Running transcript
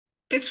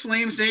It's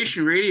Flames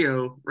Nation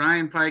Radio.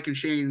 Ryan Pike and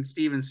Shane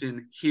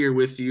Stevenson here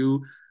with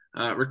you,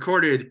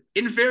 recorded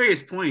in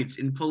various points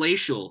in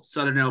palatial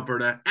Southern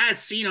Alberta,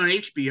 as seen on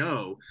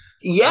HBO.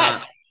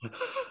 Yes.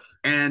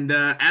 And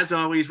as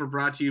always, we're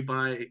brought to you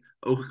by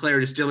Eau Claire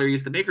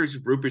Distilleries, the makers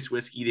of Rupert's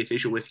Whiskey, the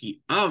official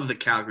whiskey of the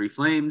Calgary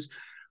Flames.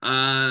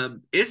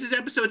 This is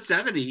episode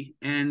 70,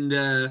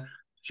 and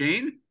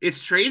Shane, it's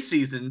trade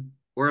season.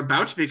 We're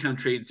about to become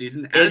trade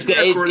season as we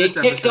record this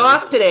episode. It kicked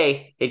off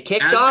today. It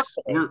kicked off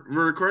today.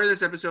 We're recording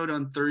this episode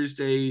on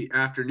Thursday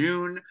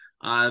afternoon.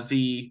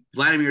 The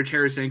Vladimir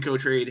Tarasenko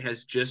trade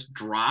has just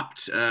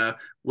dropped,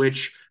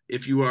 which,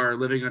 if you are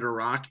living under a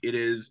rock, it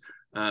is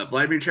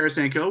Vladimir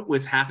Tarasenko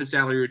with half his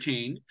salary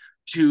retained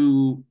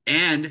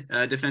and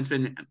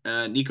defenseman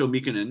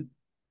Niko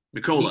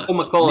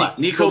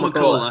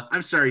Mikkola.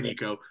 I'm sorry,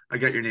 Nico. I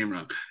got your name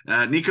wrong.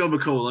 Niko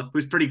Mikkola,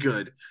 who's pretty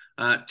good,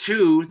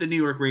 to the New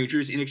York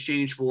Rangers in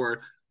exchange for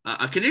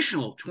a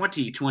conditional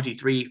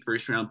 2023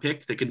 first-round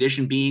pick. The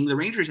condition being the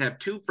Rangers have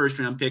 2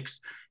 first-round picks,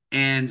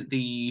 and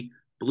the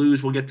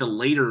Blues will get the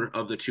later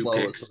of the 2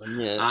 picks.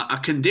 A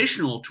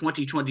conditional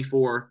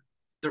 2024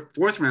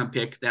 fourth-round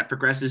pick that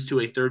progresses to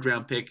a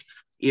third-round pick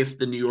if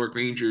the New York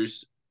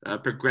Rangers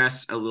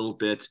progress a little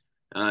bit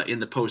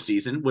in the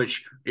postseason,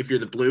 which, if you're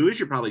the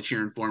Blues, you're probably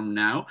cheering for them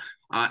now.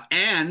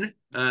 And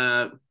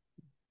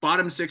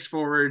bottom 6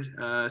 forward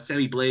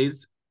Sammy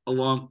Blaze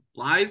along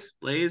Blaze.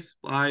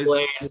 I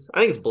think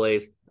it's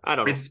Blaze. I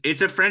don't know.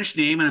 It's a French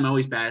name, and I'm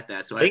always bad at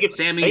that. So I think it's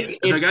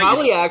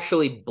probably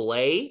actually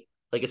Blay.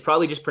 Like, it's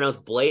probably just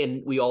pronounced Blay,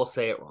 and we all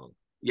say it wrong.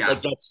 Yeah,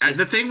 like that's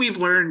the thing we've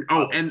learned.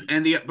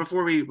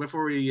 Before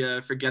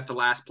we forget the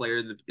last player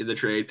in the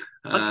trade,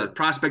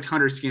 prospect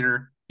Hunter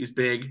Skinner. He's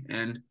big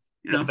and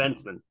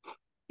defenseman.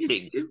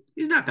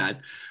 He's not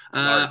bad.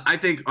 I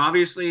think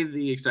obviously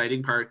the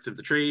exciting parts of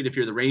the trade, if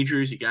you're the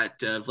Rangers, you got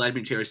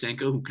Vladimir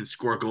Tarasenko, who can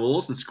score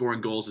goals, and scoring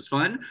goals is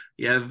fun.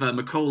 You have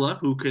Mikkola,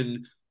 who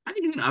can, I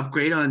think, an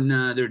upgrade on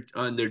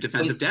their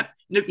defensive depth.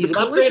 He's an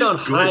upgrade on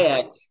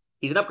Hayek.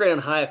 He's an upgrade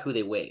on Hayek, who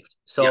they waived.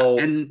 So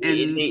yeah, and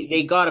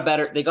they got a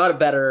better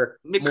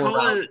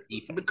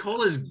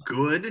Mikkola's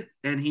good,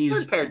 and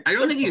I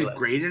don't think he's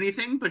great at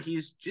anything, but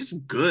he's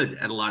just good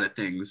at a lot of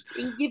things.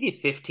 He can give you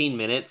 15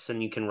 minutes,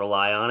 and you can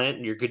rely on it,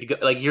 and you're good to go.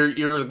 Like, you're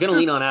going to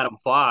lean on Adam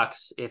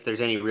Fox if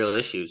there's any real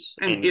issues.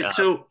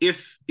 So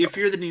if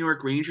you're the New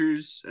York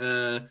Rangers,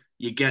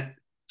 you get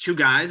 2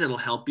 guys that'll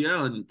help you,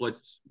 and what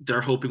they're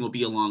hoping will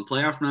be a long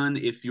playoff run.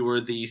 If you're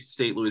the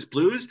St. Louis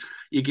Blues,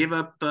 you give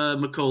up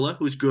Mikkola,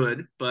 who's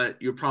good, but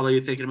you're probably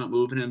thinking about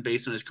moving him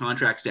based on his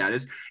contract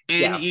status,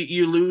 and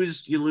you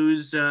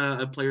lose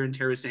a player in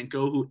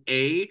Tarasenko who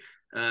a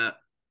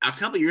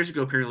couple of years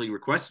ago apparently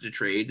requested a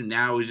trade, and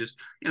now is just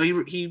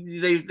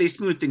they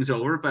smooth things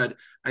over. But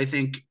I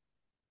think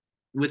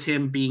with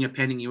him being a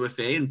pending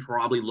UFA and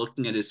probably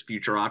looking at his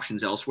future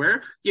options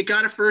elsewhere, you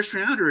got a first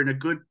rounder and a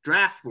good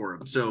draft for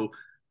him. So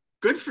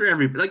good for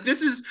everybody. Like,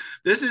 this is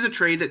a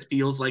trade that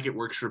feels like it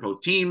works for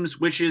both teams,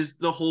 which is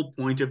the whole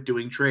point of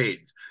doing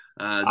trades.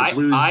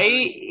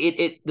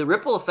 The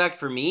ripple effect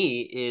for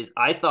me is,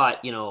 I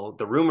thought,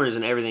 the rumors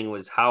and everything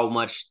was how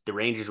much the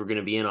Rangers were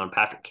going to be in on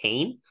Patrick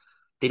Kane.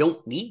 They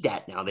don't need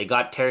that now. They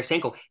got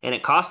Tarasenko, and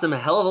it cost them a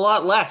hell of a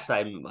lot less.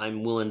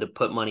 I'm willing to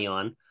put money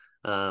on.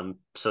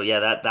 So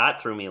yeah, that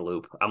threw me a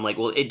loop. I'm like,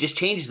 well, it just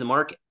changes the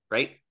market,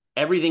 right?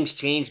 Everything's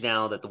changed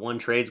now that the one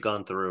trade's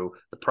gone through.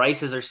 The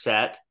prices are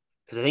set.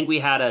 Because I think we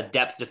had a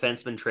depth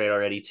defenseman trade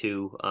already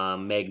to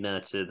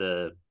Magna to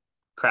the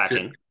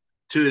Kraken.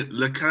 To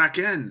the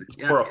Kraken.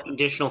 Yeah. For a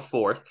conditional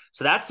 4th.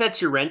 So that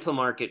sets your rental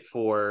market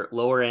for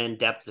lower-end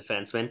depth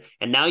defensemen.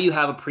 And now you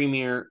have a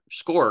premier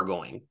scorer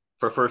going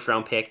for a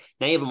first-round pick.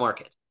 Now you have a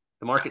market.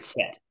 The market's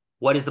set.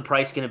 What is the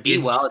price going to be?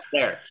 Well, it's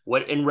there.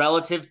 What in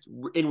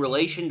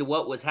relation to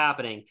what was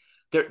happening,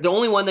 the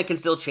only one that can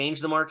still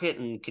change the market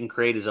and can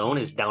create his own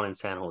is down in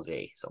San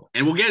Jose.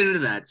 And we'll get into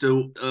that.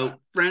 So,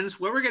 friends,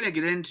 what we're going to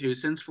get into,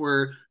 since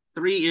we're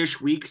 3-ish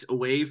weeks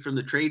away from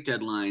the trade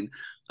deadline,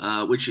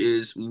 which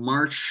is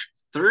March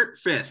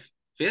 5th.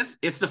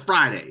 It's the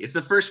Friday. It's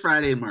the first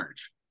Friday in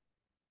March.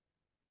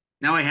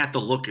 Now I have to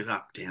look it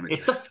up. Damn it!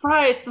 It's the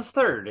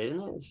 3rd,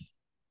 isn't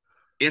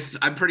it?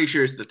 I'm pretty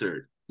sure it's the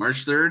 3rd.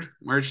 March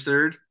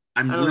 3rd.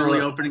 I'm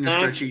literally opening a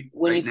spreadsheet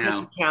right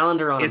now.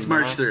 Calendar on it's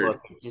March 3rd.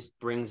 It just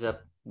brings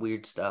up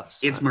weird stuff.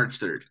 It's March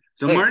 3rd.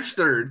 So March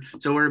 3rd.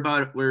 So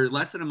we're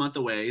less than a month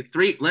away.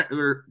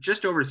 We're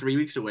just over 3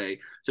 weeks away.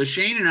 So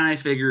Shane and I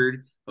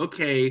figured,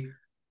 okay,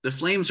 the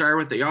Flames are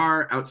what they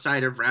are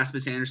outside of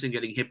Rasmus Anderson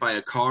getting hit by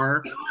a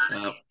car.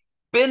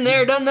 Been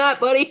there, done that,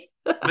 buddy.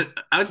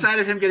 But outside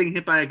of him getting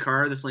hit by a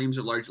car, the Flames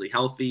are largely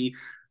healthy.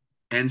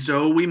 And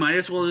so we might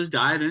as well just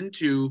dive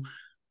into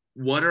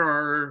what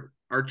are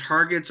our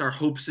targets, our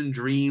hopes and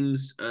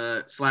dreams /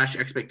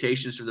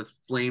 expectations for the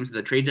Flames at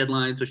the trade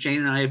deadline. So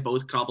Shane and I have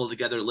both cobbled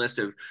together a list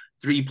of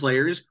 3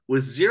 players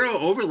with 0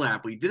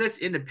 overlap. We did this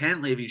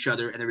independently of each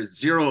other, and there was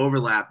 0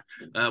 overlap,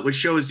 which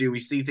shows you we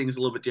see things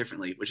a little bit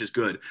differently, which is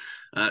good.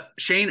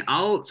 Shane,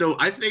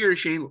 I figure,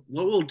 Shane,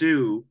 what we'll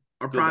do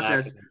our Go back.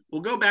 process.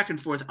 We'll go back and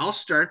forth. I'll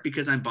start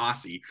because I'm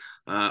bossy.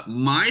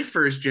 My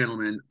first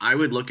gentleman I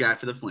would look at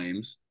for the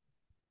Flames,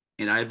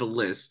 and I have a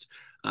list.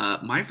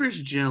 My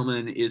first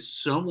gentleman is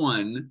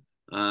someone,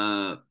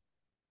 as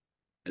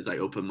I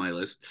open my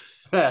list,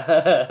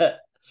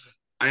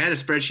 I had a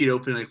spreadsheet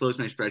open, and I closed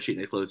my spreadsheet,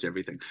 and I closed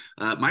everything.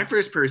 My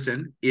first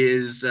person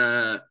is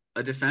a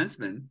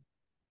defenseman.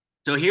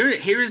 So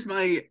here's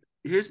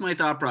my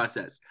thought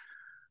process.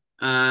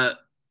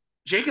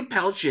 Jacob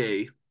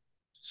Pelche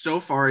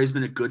so far has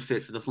been a good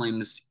fit for the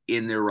Flames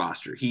in their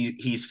roster.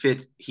 He's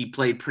fit. He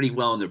played pretty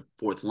well in their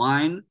fourth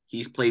line.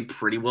 He's played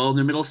pretty well in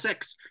their middle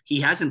six.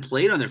 He hasn't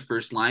played on their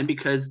first line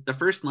because the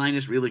first line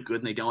is really good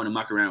and they don't want to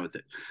muck around with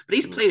it. But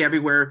he's played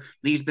everywhere and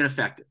he's been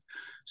effective.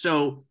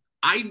 So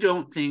I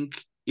don't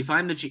think, if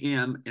I'm the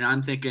GM and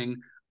I'm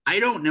thinking, I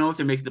don't know if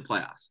they're making the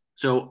playoffs.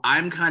 So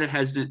I'm kind of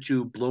hesitant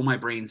to blow my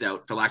brains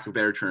out, for lack of a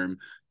better term,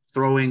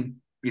 throwing,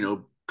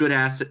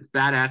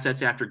 bad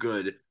assets after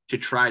good to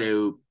try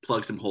to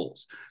plug some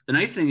holes. The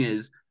nice thing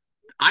is,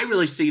 I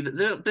really see that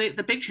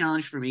the big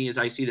challenge for me is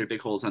I see their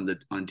big holes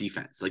on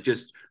defense, like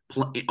just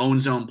own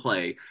zone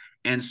play.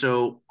 And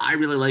so I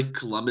really like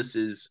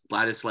Columbus's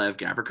Vladislav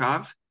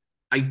Gavrikov.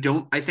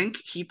 I think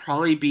he'd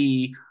probably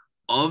be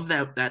of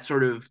that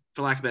sort of,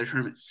 for lack of a better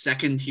term,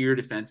 second tier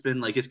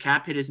defenseman. Like his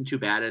cap hit isn't too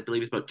bad. I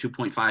believe it's about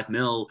 2.5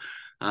 mil.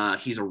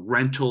 He's a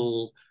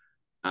rental.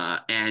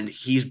 And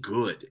he's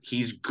good.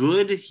 He's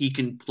good. He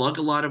can plug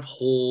a lot of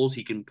holes.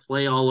 He can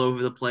play all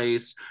over the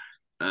place.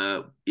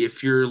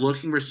 If you're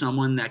looking for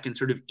someone that can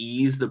sort of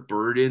ease the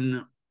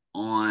burden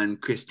on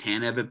Chris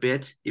Tanev a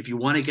bit, if you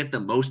want to get the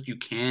most you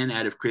can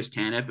out of Chris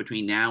Tanev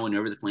between now and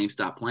whenever the Flames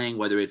stop playing,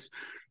 whether it's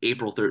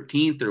April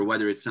 13th or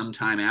whether it's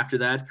sometime after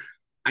that,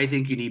 I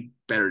think you need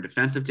better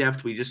defensive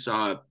depth. We just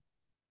saw,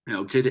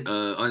 on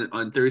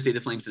Thursday,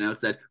 the Flames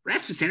announced that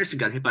Rasmus Anderson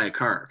got hit by a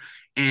car.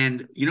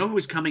 And you know who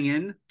was coming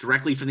in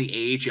directly from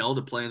the AHL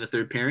to play in the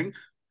third pairing?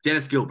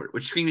 Dennis Gilbert,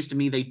 which screams to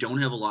me they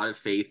don't have a lot of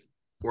faith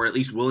or at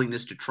least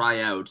willingness to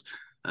try out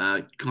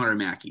Connor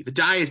Mackey. The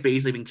die has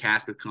basically been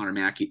cast with Connor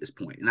Mackey at this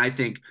point. And I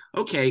think,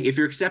 okay, if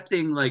you're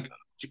accepting like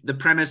the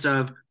premise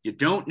of you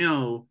don't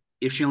know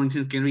if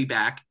Shillington's going to be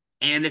back,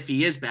 and if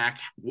he is back,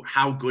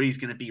 how good he's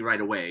going to be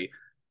right away,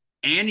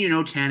 and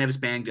Tanev's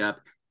banged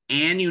up,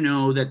 and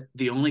that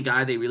the only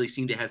guy they really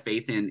seem to have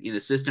faith in the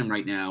system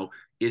right now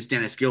is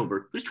Dennis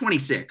Gilbert, who's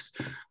 26.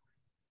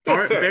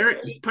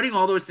 Putting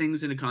all those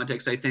things into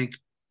context, I think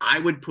I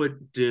would put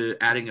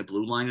adding a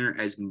blue liner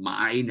as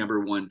my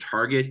number one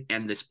target,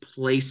 and this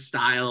play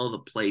style, the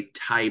play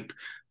type,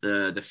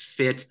 the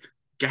fit.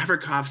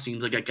 Gavrikov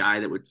seems like a guy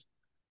that would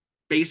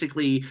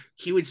basically,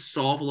 he would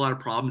solve a lot of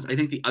problems. I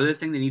think the other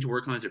thing they need to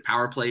work on is their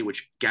power play,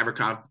 which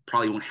Gavrikov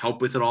probably won't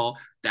help with at all.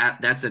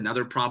 That's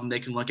another problem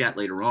they can look at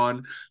later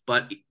on.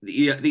 But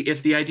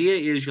if the idea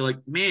is you're like,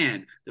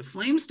 man, the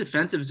Flames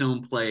defensive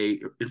zone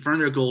play in front of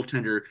their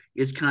goaltender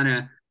is kind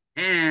of,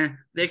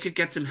 they could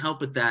get some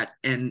help with that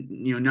and,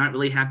 not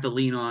really have to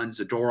lean on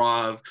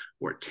Zadorov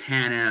or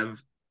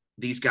Tanev,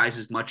 these guys,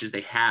 as much as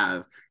they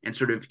have, and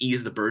sort of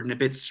ease the burden a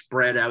bit,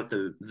 spread out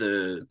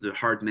the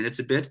hard minutes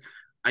a bit.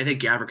 I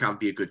think Gavrikov would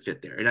be a good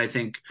fit there. And I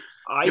think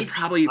they're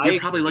probably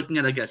looking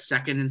at like a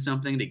second and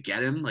something to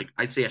get him. Like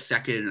I'd say a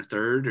second and a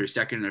third, or a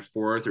second and a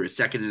fourth, or a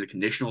second and a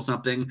conditional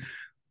something.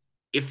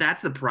 If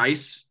that's the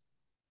price,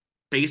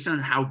 based on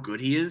how good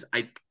he is,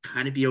 I'd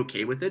kind of be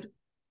okay with it.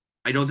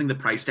 I don't think the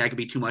price tag would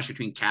be too much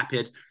between cap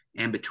hit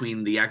and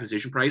between the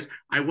acquisition price.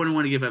 I wouldn't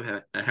want to give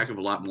up a heck of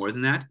a lot more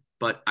than that.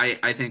 But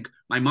I think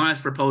my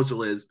modest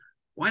proposal is,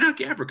 why not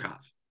Gavrikov?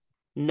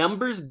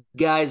 Numbers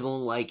guys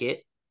won't like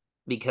it,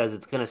 because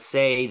it's going to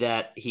say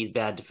that he's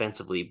bad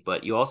defensively,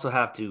 but you also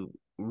have to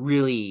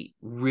really,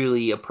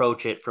 really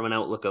approach it from an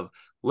outlook of,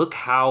 look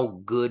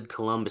how good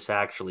Columbus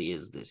actually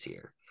is this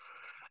year.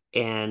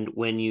 And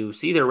when you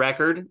see their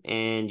record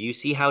and you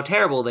see how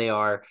terrible they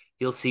are,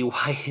 you'll see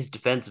why his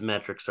defensive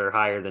metrics are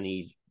higher than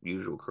his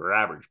usual career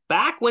average.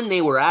 Back when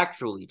they were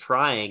actually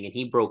trying and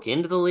he broke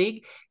into the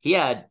league, he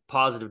had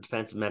positive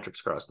defensive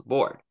metrics across the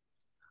board.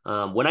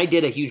 When I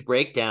did a huge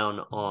breakdown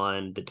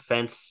on the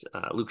defense,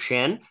 Luke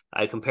Shen,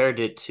 I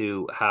compared it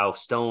to how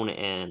Stone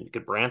and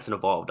Goodbranson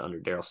evolved under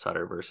Daryl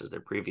Sutter versus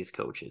their previous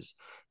coaches.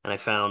 And I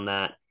found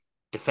that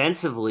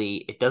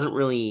defensively, it doesn't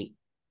really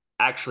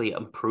actually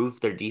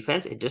improve their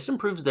defense. It just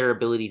improves their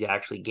ability to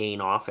actually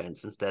gain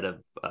offense instead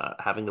of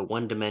having the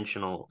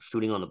one-dimensional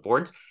shooting on the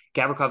boards.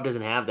 Gavrikov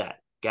doesn't have that.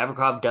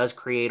 Gavrikov does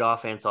create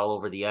offense all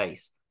over the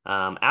ice.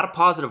 At a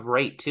positive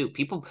rate too.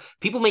 People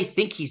may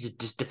think he's a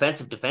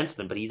defensive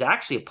defenseman, but he's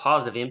actually a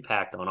positive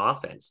impact on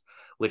offense,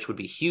 which would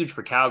be huge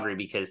for Calgary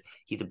because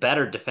he's a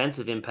better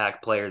defensive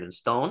impact player than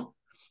Stone,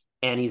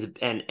 and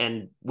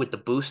and with the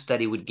boost that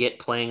he would get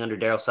playing under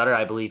Daryl Sutter,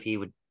 I believe he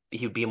would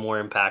be a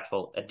more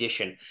impactful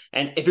addition.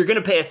 And if you're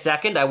going to pay a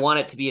second, I want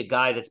it to be a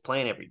guy that's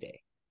playing every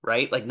day,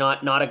 right? Like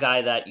not a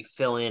guy that you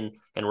fill in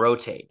and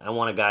rotate. I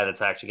want a guy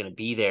that's actually going to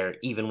be there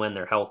even when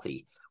they're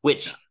healthy,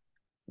 which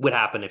would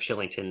happen if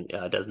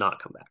Shillington does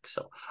not come back.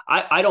 So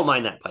I don't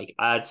mind that, Pike.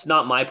 It's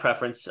not my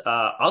preference.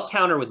 I'll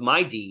counter with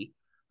my D.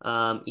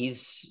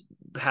 He's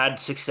had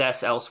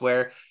success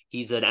elsewhere.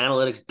 He's an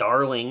analytics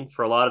darling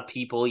for a lot of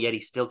people, yet he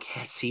still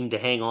can't seem to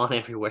hang on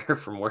everywhere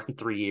for more than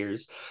 3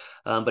 years.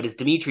 But it's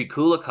Dmitry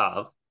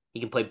Kulikov. He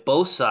can play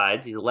both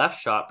sides. He's a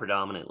left shot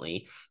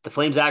predominantly. The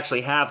Flames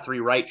actually have 3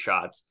 right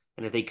shots.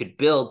 And if they could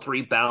build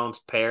 3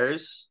 balanced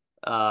pairs,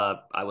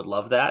 I would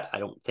love that. I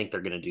don't think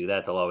they're going to do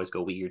that. They'll always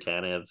go Uyghur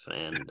Tanev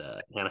and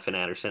Hanifin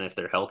Anderson if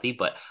they're healthy.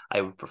 But I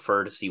would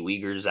prefer to see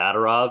Uyghur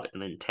Zadorov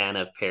and then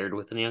Tanev paired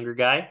with a younger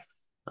guy.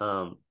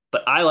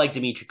 But I like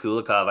Dmitry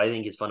Kulikov. I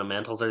think his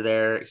fundamentals are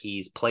there.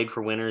 He's played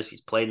for winners. He's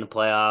played in the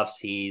playoffs.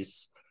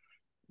 He's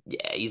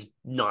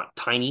not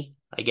tiny,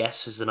 I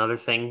guess, is another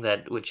thing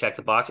that would check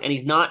the box. And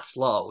he's not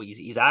slow.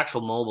 He's actual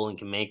mobile and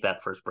can make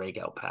that first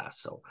breakout pass.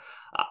 So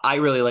I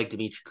really like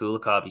Dmitry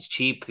Kulikov. He's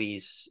cheap.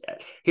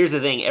 Here's the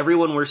thing.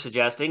 Everyone we're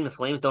suggesting, the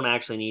Flames don't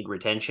actually need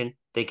retention.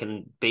 They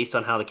can, based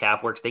on how the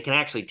cap works, they can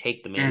actually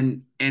take them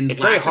in. And it's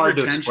very hard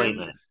to explain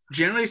that.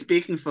 Generally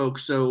speaking,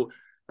 folks, so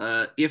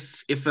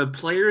if a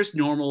player's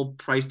normal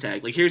price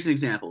tag, like here's an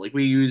example, like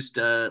we used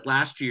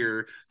last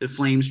year, the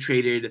Flames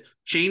traded,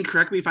 Shane,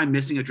 correct me if I'm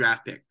missing a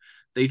draft pick.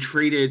 They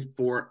traded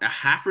for a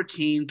half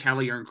retained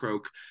Calle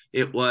Järnkrok.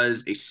 It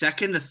was a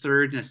second, a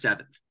third, and a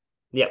seventh.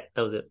 Yeah,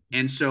 that was it.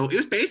 And so it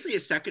was basically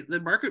a second.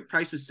 The market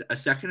price is a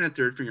second and a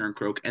third for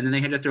Järnkrok, and then they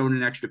had to throw in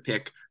an extra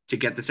pick to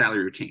get the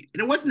salary retained.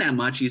 And it wasn't that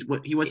much.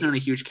 He wasn't on a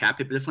huge cap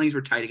hit, but the Flames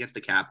were tight against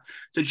the cap.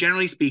 So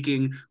generally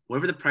speaking,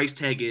 whatever the price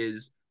tag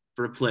is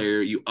for a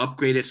player, you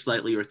upgrade it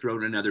slightly or throw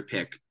in another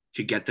pick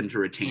to get them to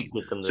retain.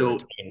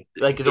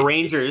 Like the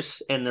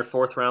Rangers and their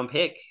 4th round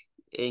pick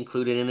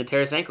included in the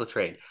Tarasenko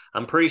trade.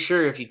 I'm pretty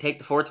sure if you take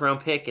the 4th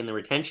round pick and the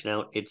retention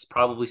out, it's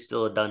probably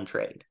still a done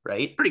trade,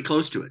 right? Pretty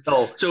close to it.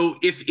 So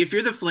if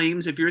you're the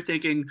Flames, if you're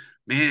thinking,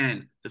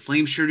 man, the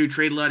Flames sure do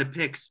trade a lot of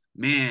picks,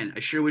 man, I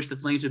sure wish the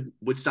Flames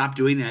would stop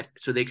doing that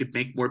so they could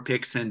make more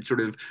picks and sort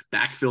of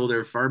backfill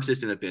their farm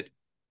system a bit.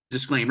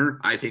 Disclaimer,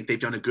 I think they've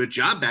done a good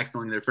job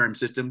backfilling their farm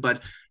system,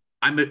 but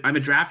I'm a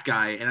draft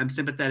guy, and I'm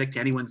sympathetic to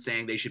anyone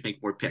saying they should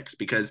make more picks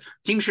because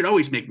teams should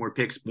always make more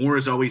picks. More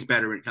is always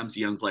better when it comes to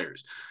young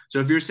players.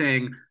 So if you're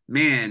saying,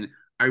 man,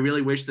 I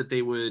really wish that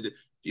they would,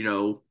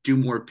 do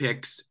more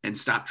picks and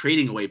stop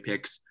trading away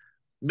picks,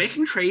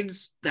 making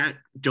trades that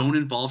don't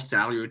involve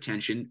salary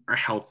retention are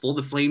helpful.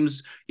 The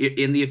Flames,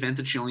 in the event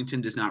that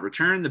Shillington does not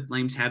return, the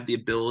Flames have the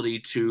ability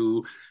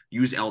to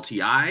use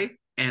LTI,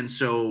 and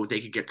so they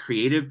could get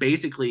creative.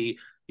 Basically,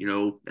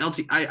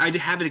 I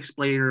have an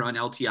explainer on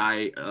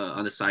LTI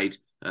on the site.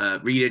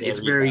 Read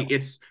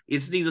it.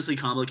 It's needlessly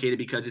complicated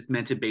because it's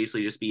meant to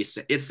basically just be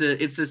it's a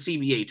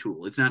CBA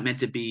tool. It's not meant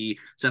to be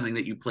something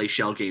that you play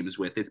shell games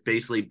with. It's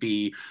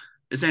basically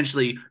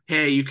essentially,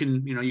 hey, you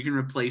can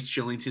replace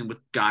Shillington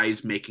with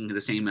guys making the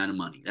same amount of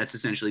money. That's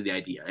essentially the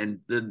idea. And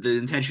the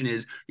intention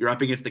is you're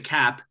up against the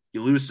cap.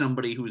 You lose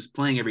somebody who's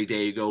playing every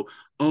day. You go,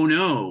 oh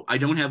no, I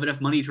don't have enough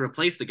money to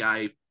replace the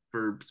guy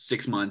for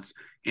 6 months.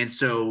 And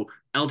so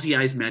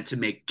LTI is meant to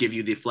give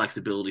you the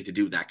flexibility to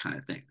do that kind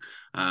of thing.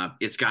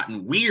 It's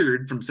gotten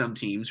weird from some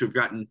teams who've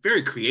gotten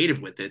very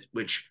creative with it,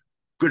 which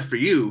good for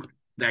you,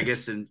 I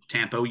guess, in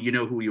Tampa, you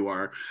know who you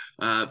are.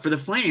 For the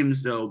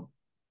Flames, though,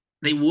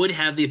 they would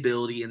have the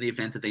ability in the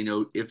event that they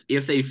know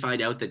if they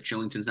find out that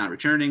Shillington's not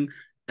returning,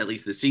 at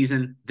least this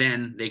season,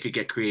 then they could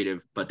get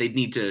creative, but they'd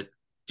need to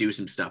do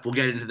some stuff. We'll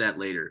get into that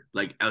later,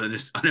 like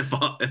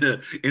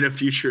in a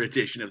future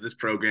edition of this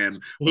program.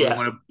 I don't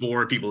want to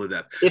bore people to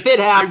death. If it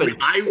happens,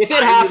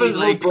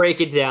 we'll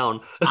break it down.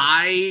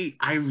 I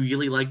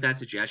really like that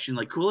suggestion.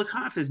 Like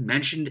Kulikov is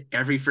mentioned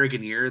every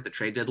friggin' year at the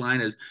trade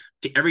deadline as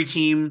every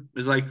team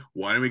is like,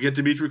 why don't we get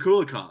Dmitry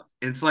Kulikov?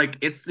 And it's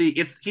like he's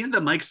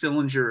the Mike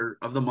Sillinger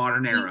of the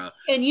modern era.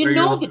 And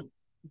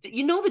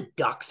the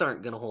Ducks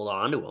aren't going to hold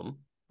on to him.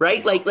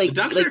 Right? The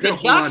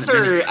Ducks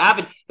are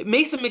avid.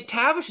 Mason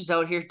McTavish is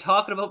out here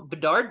talking about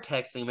Bedard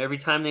texting him every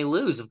time they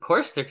lose. Of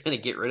course, they're going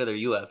to get rid of their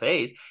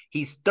UFAs.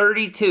 He's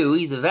 32.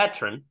 He's a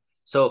veteran.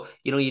 So,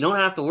 you don't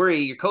have to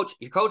worry. Your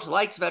coach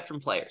likes veteran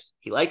players.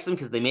 He likes them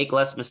because they make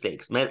less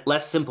mistakes,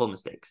 less simple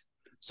mistakes.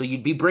 So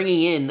you'd be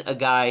bringing in a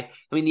guy.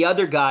 I mean, the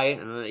other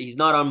guy, he's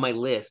not on my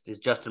list, is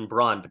Justin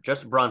Braun, but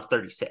Justin Braun's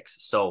 36.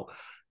 So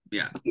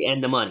yeah,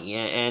 and the money.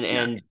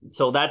 And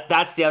so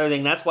that's the other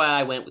thing. That's why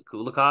I went with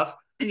Kulikov.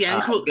 Yeah,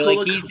 and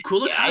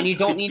Kulikov, and you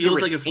don't need feels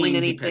to like a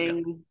Flamesy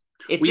pickup.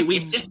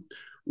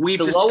 We've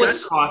the discussed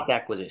lowest cost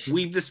acquisition.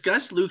 We've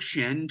discussed Luke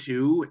Schenn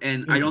too,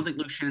 and I don't think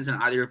Luke Schenn's on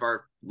either of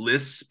our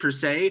lists per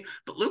se.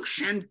 But Luke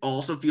Schenn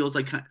also feels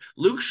like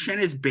Luke Schenn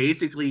is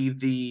basically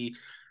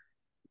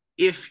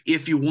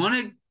if you want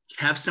to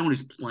have someone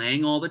who's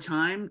playing all the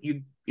time,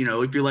 if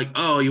you're like,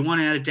 oh, you want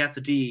to add a depth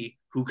of D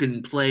who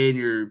can play in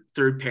your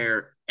third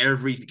pair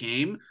every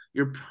game,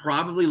 you're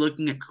probably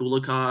looking at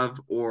Kulikov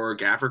or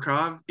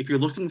Gavrikov. If you're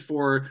looking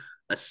for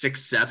a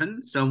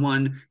 6-7,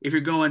 someone, if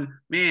you're going,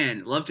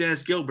 man, love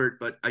Dennis Gilbert,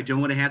 but I don't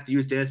want to have to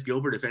use Dennis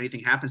Gilbert if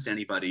anything happens to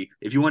anybody.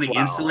 If you want to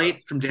insulate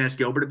from Dennis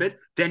Gilbert a bit,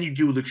 then you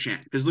do Luke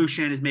Schenn, because Luke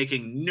Schenn is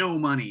making no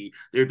money.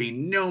 There'd be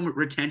no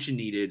retention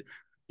needed.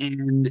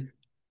 And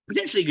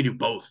potentially you could do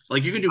both.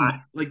 Like you could do,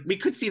 like we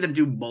could see them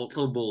do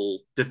multiple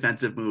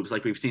defensive moves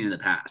like we've seen in the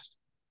past.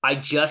 I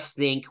just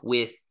think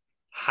with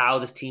how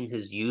this team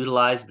has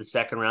utilized the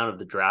second round of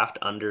the draft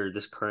under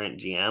this current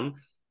GM,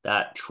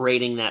 that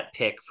trading that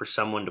pick for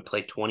someone to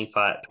play 20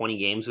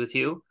 games with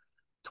you,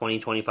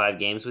 25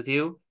 games with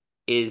you,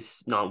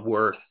 is not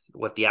worth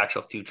what the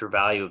actual future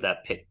value of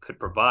that pick could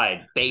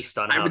provide based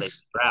on how they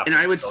draft. And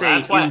I would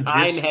say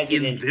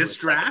in this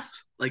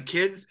draft, like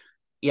kids,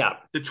 yeah,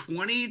 the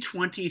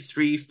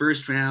 2023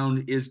 first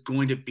round is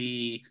going to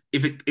be,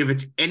 if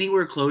it's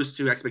anywhere close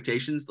to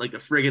expectations, like a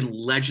friggin'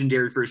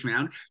 legendary first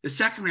round. The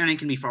second round ain't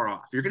gonna be far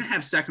off. You're gonna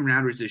have second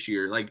rounders this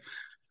year. Like,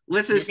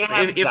 let's just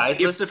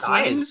if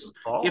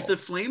the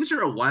Flames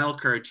are a wild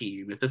card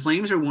team, if the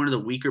Flames are one of the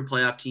weaker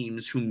playoff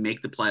teams who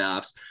make the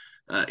playoffs,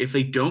 if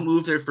they don't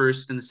move their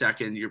first and the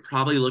second, you're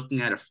probably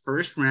looking at a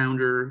first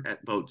rounder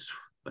at about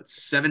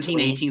 17,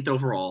 18th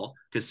overall,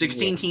 because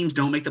 16 teams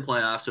don't make the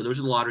playoffs. So those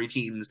are the lottery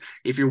teams.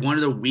 If you're one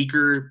of the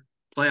weaker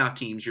playoff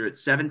teams, you're at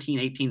 17,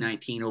 18,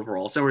 19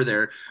 overall.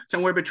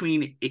 Somewhere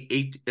between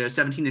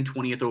 17 and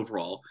 20th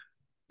overall.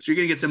 So you're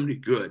going to get somebody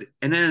good.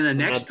 And then in the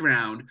next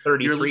round,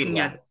 you're looking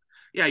at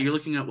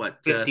what?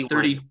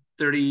 30,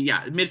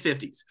 mid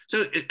 50s.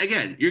 So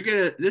again,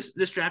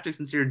 this draft is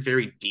considered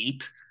very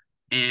deep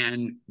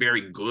and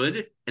very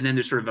good, and then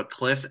there's sort of a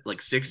cliff at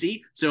like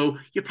 60. So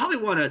you probably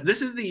want to,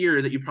 this is the year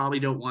that you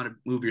probably don't want to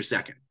move your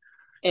second.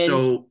 And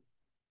so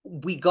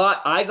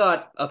I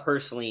got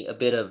personally a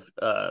bit of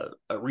a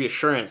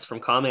reassurance from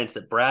comments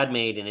that Brad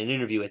made in an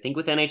interview, I think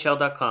with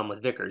NHL.com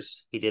with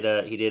Vickers. He did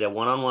a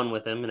one-on-one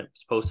with him, and it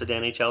was posted to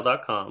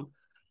NHL.com.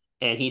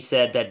 And he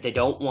said that they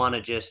don't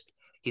want to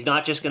he's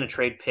not just going to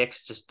trade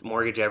picks, just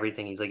mortgage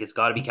everything. He's like, it's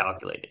got to be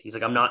calculated. He's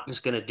like, I'm not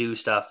just going to do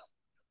stuff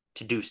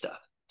to do stuff.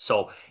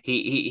 So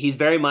he's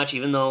very much,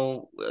 even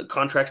though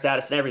contract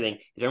status and everything,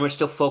 he's very much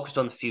still focused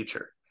on the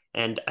future.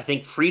 And I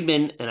think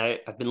Friedman, and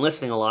I've been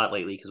listening a lot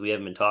lately because we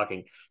haven't been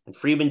talking, and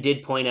Friedman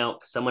did point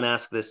out, someone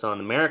asked this on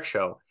the Merrick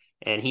show,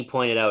 and he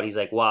pointed out, he's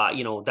like,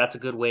 wow, that's a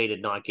good way to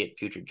not get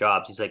future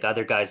jobs. He's like,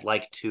 other guys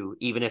like to,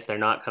 even if they're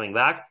not coming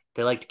back,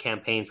 they like to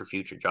campaign for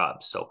future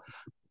jobs. So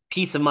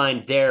peace of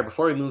mind there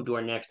before we move to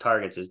our next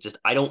targets is just,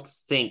 I don't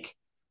think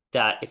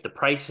that if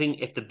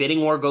the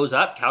bidding war goes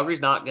up, Calgary's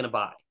not going to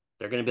buy.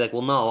 They're going to be like,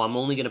 well, no, I'm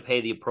only going to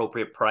pay the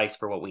appropriate price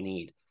for what we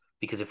need.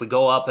 Because if we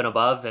go up and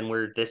above and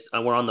we're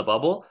on the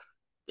bubble,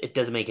 it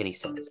doesn't make any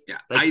sense. Yeah,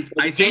 like,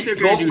 I think they're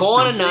going to go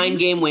on a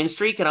 9-game win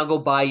streak, and I'll go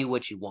buy you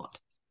what you want.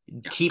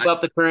 Keep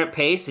up the current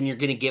pace, and you're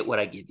going to get what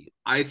I give you.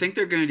 I think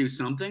they're going to do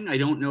something. I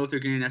don't know if they're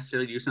going to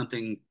necessarily do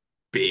something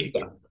big.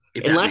 Yeah.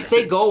 Unless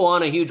they go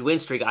on a huge win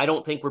streak, I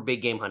don't think we're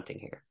big game hunting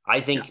here.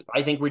 I think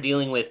we're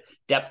dealing with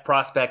depth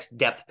prospects,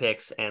 depth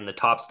picks, and the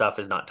top stuff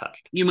is not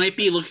touched. You might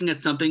be looking at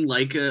something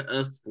like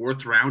a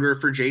fourth rounder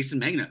for Jason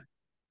Magna.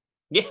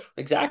 Yeah,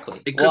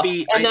 exactly. It could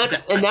be,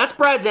 and that's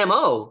Brad's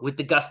MO with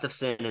the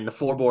Gustafsson and the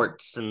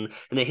Forborts and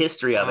the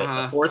history of it.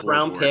 A fourth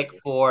round picks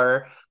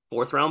for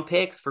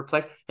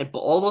players, and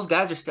all those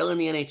guys are still in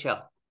the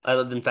NHL,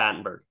 other than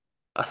Fattenberg.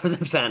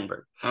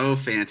 Oh,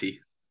 Fanty.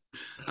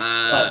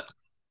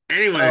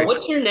 Anyway,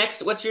 what's your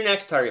next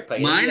target,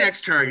 Peggy? My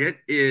next target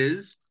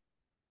is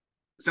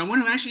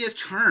someone who actually has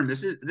term.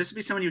 This would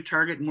be someone you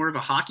target more of a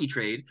hockey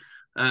trade.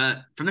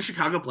 From the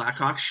Chicago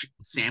Blackhawks,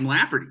 Sam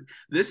Lafferty.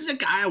 This is a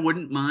guy I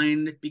wouldn't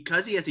mind,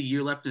 because he has a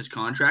year left in his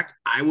contract.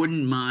 I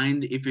wouldn't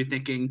mind if you're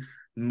thinking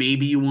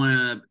maybe you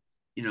want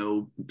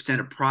to,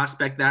 send a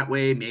prospect that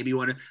way. Maybe you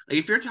want to, like,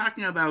 if you're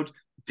talking about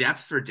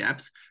depth for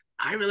depth,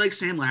 I really like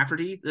Sam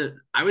Lafferty.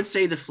 I would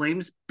say the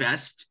Flames'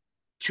 best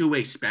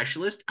two-way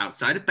specialist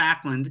outside of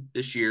Backlund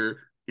this year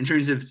in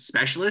terms of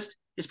specialist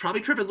is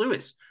probably Trevor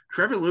Lewis.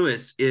 Trevor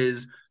Lewis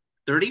is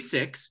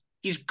 36.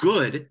 He's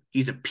good.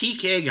 He's a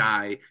PK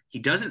guy. He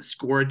doesn't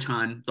score a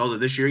ton, although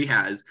this year he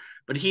has.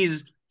 But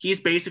he's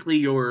basically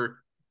your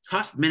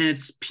tough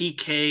minutes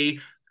PK,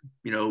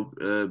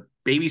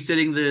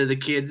 babysitting the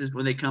kids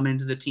when they come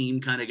into the team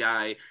kind of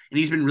guy. And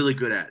he's been really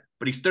good at it.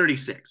 But he's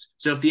 36.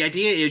 So if the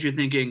idea is you're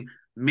thinking,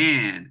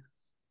 man,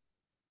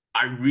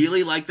 I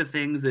really like the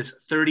things this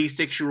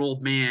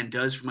 36-year-old man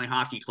does for my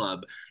hockey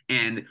club,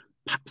 and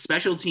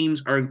special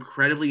teams are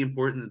incredibly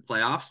important in the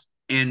playoffs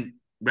and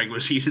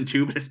regular season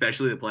too, but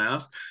especially the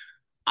playoffs,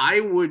 I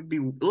would be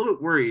a little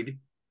bit worried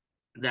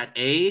that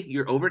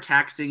you're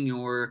overtaxing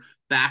your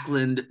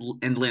Backlund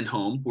and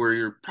Lindholm, where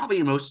you're probably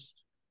your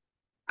most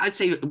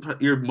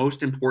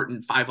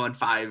important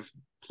 5-on-5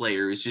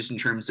 players, just in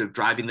terms of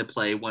driving the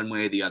play one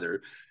way or the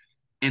other.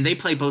 And they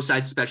play both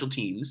sides of special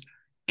teams.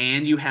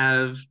 And you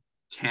have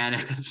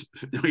Tanev,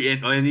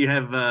 and you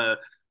have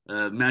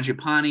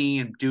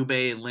Mangiapane and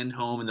Dubé and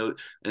Lindholm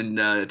and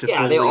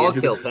Toffoli. They all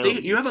kill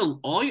penalties. You have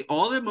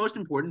all the most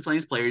important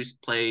Flames players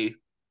play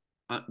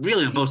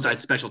really on both sides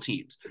of special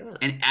teams. Yeah.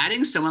 And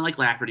adding someone like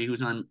Lafferty,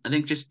 who's on, I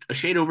think, just a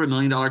shade over $1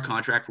 million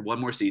contract for one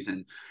more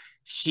season,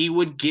 he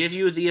would give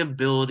you the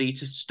ability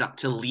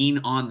to lean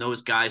on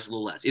those guys a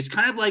little less. It's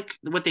kind of like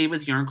what they did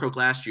with Yarncroke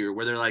last year,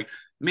 where they're like,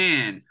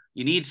 man,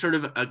 you need sort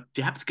of a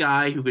depth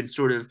guy who can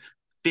sort of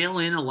fill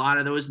in a lot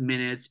of those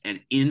minutes and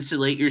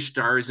insulate your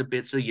stars a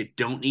bit so you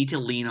don't need to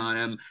lean on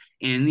them.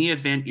 In the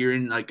event you're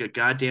in like a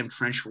goddamn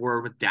trench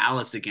war with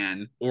Dallas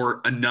again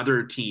or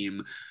another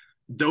team,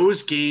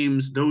 those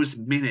games, those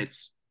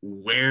minutes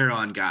wear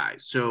on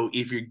guys. So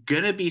if you're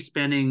going to be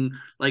spending,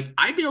 like,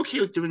 I'd be okay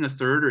with doing a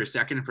third or a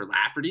second for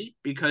Lafferty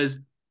because,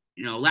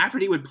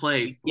 Lafferty would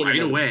play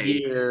right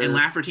away. And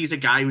Lafferty's a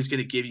guy who's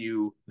going to give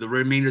you the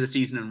remainder of the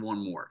season and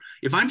one more.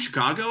 If I'm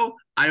Chicago,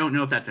 I don't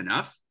know if that's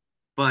enough.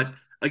 But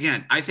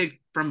again, I think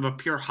from a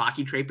pure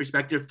hockey trade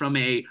perspective, from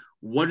a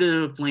what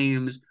do the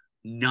Flames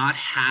not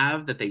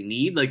have that they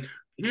need? Like,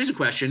 here's a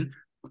question.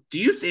 Do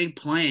you think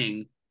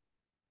playing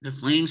the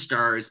Flame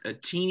Stars a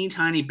teeny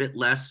tiny bit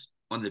less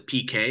on the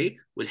PK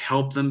would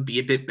help them be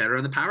a bit better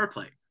on the power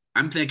play?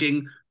 I'm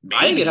thinking maybe.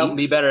 I think it'd help them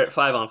be better at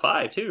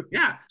 5-on-5 too.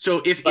 Yeah.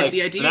 So if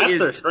the idea is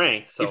their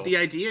strength, if the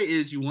idea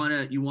is you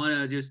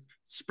wanna just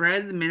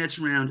spread the minutes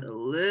around a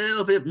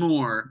little bit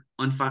more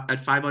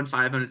at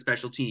 5-on-5 on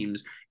special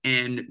teams,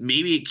 and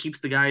maybe it keeps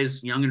the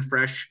guys young and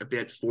fresh a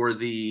bit for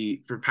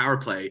power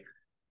play.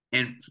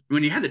 And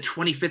when you have the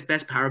 25th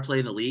best power play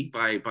in the league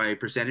by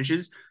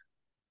percentages,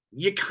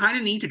 you kind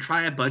of need to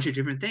try a bunch of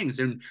different things.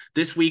 And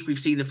this week we've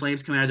seen the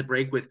Flames come out of the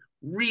break with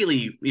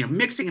really,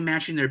 mixing and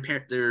matching their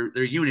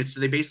units. So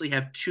they basically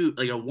have two,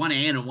 like a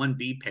 1A and a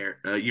 1B pair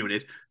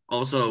unit.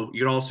 Also,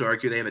 you could also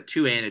argue they have a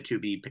 2A and a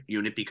 2B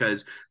unit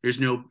because there's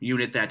no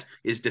unit that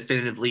is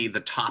definitively the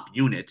top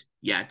unit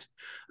yet.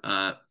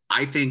 I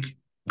think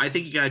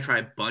you got to try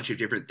a bunch of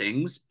different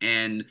things,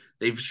 and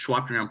they've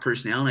swapped around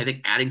personnel, and I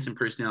think adding some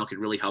personnel could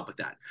really help with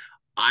that.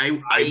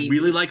 I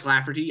really like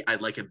Lafferty.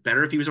 I'd like it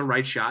better if he was a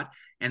right shot.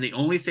 And the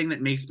only thing that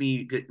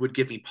would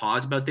give me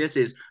pause about this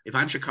is if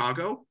I'm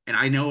Chicago and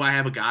I know I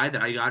have a guy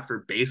that I got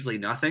for basically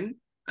nothing.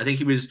 I think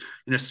he was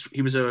in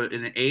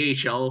an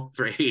AHL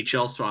for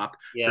AHL swap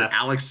for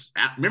Alex.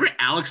 Remember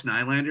Alex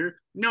Nylander?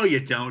 No, you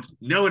don't.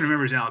 No one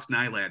remembers Alex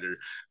Nylander.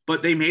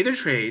 But they made their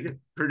trade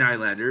for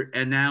Nylander,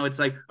 and now it's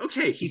like,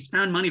 okay, he's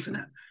found money for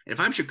them. And if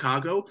I'm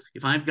Chicago,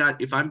 I'm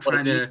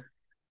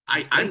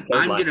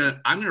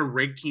gonna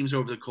rake teams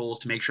over the coals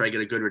to make sure I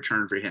get a good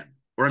return for him,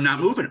 or I'm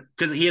not moving him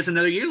because he has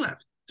another year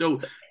left.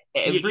 So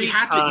every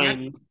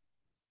time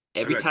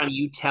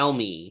you tell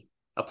me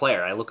a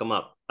player, I look them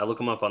up. I look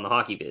them up on the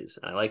Hockey Biz.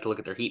 I like to look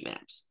at their heat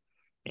maps.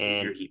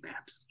 And your heat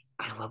maps.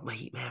 I love my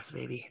heat maps,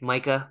 baby.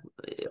 Micah,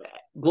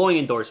 glowing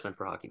endorsement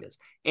for Hockey Biz.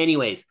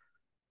 Anyways,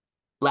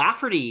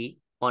 Lafferty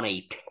on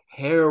a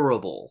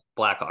terrible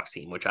Blackhawks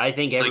team, which I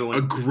think everyone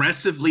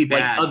aggressively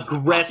bad.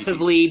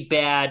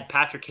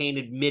 Patrick Kane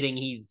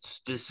admitting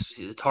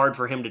it's hard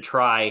for him to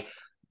try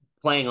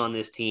playing on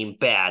this team.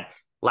 Bad.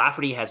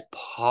 Lafferty has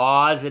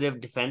positive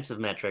defensive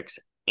metrics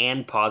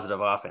and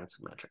positive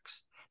offensive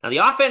metrics. Now the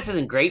offense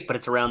isn't great, but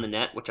it's around the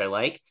net, which I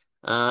like.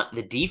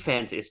 The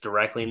defense is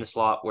directly in the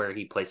slot where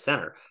he plays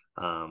center.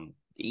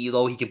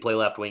 Though he can play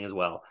left wing as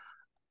well.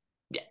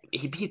 Yeah,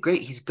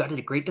 he's got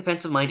a great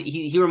defensive mind.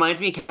 He reminds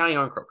me of Cal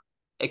Yarncroke,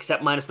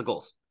 except minus the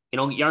goals.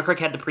 Yarncroke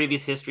had the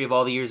previous history of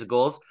all the years of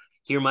goals.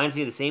 He reminds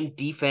me of the same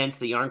defense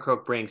that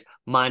Yarncroke brings,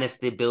 minus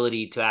the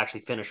ability to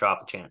actually finish off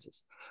the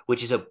chances,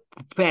 which is a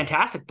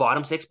fantastic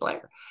bottom six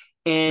player.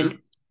 And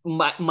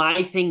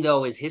my thing,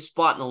 though, is his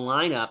spot in the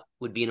lineup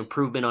would be an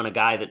improvement on a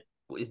guy that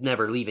is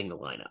never leaving the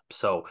lineup.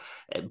 So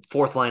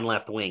fourth line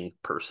left wing,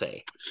 per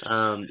se.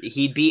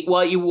 He'd be,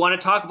 well, you want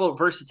to talk about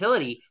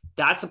versatility.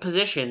 That's a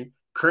position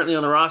currently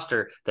on the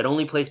roster that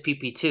only plays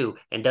PP2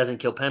 and doesn't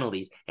kill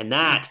penalties. And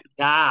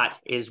that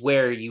is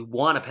where you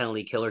want a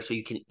penalty killer so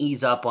you can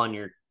ease up on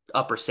your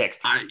upper six.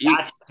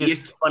 That's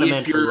just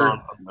fundamentally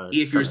wrong.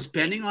 If you're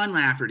spending on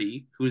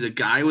Lafferty, who's a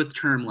guy with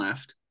term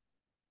left,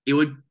 it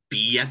would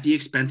be at the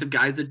expense of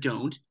guys that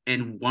don't,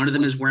 and one of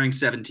them is wearing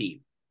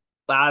 17.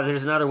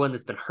 There's another one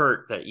that's been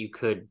hurt that you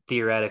could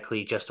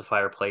theoretically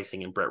justify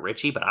replacing in Brett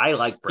Ritchie, but I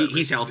like Brett Ritchie.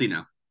 He's healthy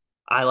now.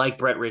 I like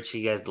Brett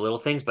Ritchie as the little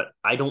things, but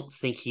I don't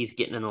think he's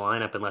getting in the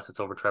lineup unless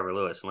it's over Trevor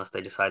Lewis, unless they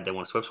decide they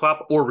want to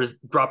swap or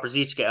drop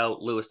Ruzicka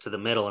out, Lewis to the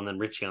middle, and then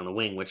Ritchie on the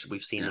wing, which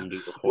we've seen him do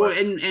before. Well,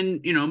 and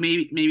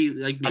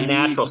maybe a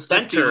natural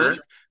center.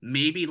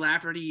 Maybe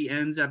Lafferty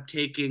ends up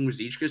taking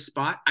Ruzicka's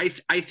spot. I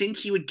think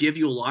he would give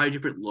you a lot of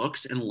different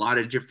looks and a lot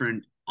of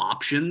different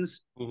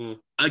options. Mm-hmm.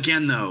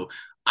 Again, though,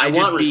 I'm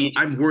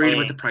worried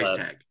about the price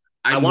tag.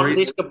 I want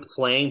Ruzicka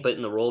playing, but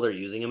in the role they're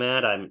using him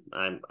at,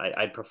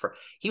 I'd prefer.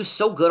 He was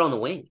so good on the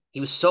wing.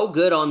 He was so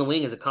good on the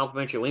wing as a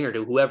complimentary winger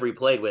to whoever he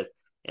played with,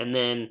 and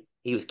then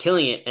he was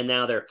killing it. And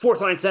now they're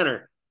fourth line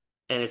center,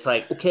 and it's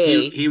like,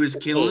 okay, he was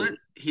killing it.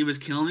 He was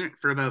killing it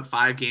for about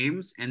 5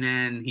 games, and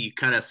then he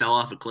kind of fell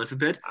off a cliff a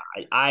bit.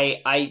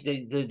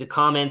 The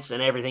comments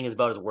and everything is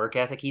about his work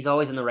ethic. He's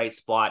always in the right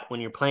spot.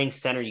 When you're playing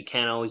center, you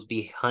can't always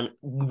be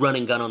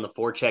running gun on the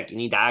forecheck. You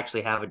need to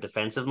actually have a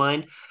defensive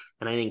mind.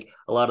 And I think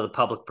a lot of the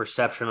public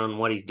perception on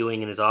what he's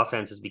doing in his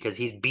offense is because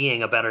he's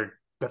being a better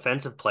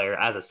defensive player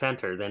as a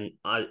center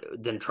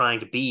than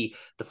trying to be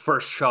the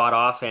first shot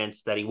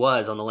offense that he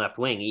was on the left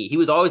wing. He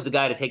was always the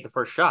guy to take the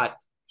first shot.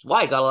 That's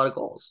why he got a lot of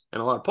goals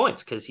and a lot of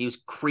points, because he was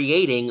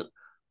creating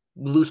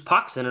loose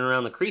pucks in and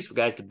around the crease where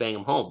guys could bang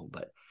him home.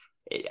 But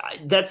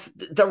That's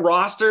the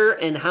roster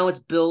and how it's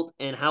built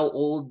and how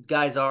old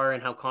guys are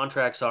and how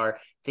contracts are.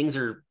 Things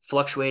are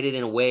fluctuated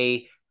in a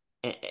way.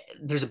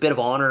 There's a bit of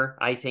honor,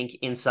 I think,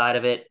 inside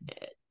of it.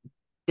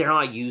 They're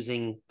not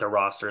using the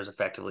roster as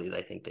effectively as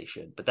I think they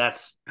should, but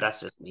that's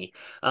just me.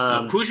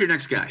 Who's your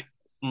next guy?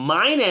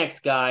 My next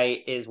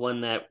guy is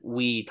one that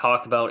we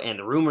talked about, and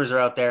the rumors are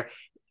out there.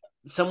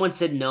 Someone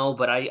said no,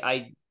 but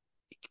I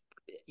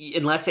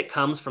unless it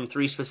comes from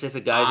three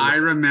specific guys. I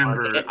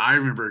remember.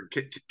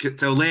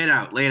 So lay it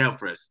out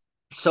for us.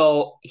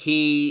 So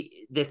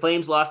the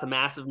Flames lost a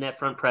massive net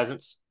front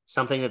presence,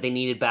 something that they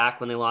needed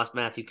back when they lost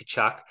Matthew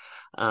Tkachuk.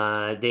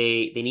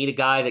 They need a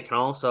guy that can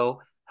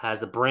also has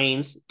the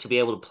brains to be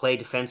able to play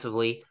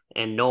defensively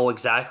and know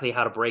exactly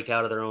how to break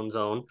out of their own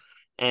zone.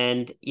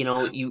 And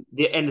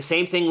and the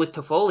same thing with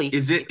Toffoli.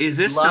 Is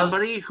this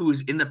somebody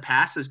who's in the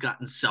past has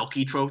gotten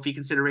Selke Trophy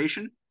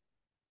consideration?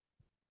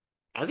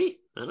 Has he?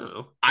 I don't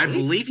know. I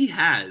believe he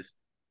has.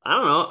 I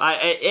don't know.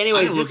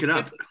 Anyways, I look it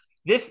up.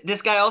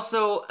 This guy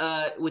also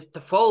with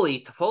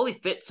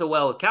Toffoli fits so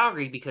well with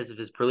Calgary because of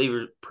his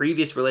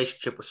previous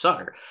relationship with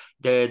Sutter.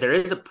 There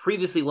is a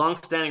previously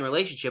long-standing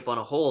relationship on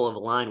a whole of a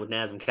line with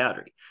Nazem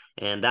Kadri,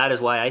 and that is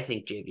why I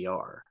think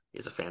JVR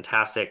is a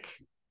fantastic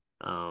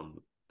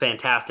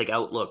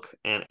outlook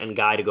and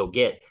guy to go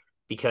get,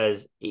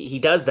 because he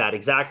does that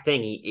exact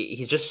thing.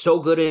 He's just so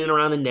good in and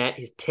around the net.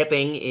 His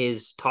tipping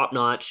is top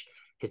notch.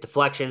 His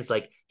deflections,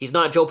 like, he's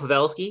not Joe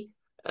Pavelski.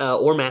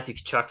 Or Matthew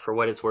Tkachuk, for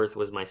what it's worth,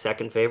 was my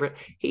second favorite.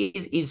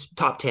 He's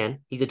top 10.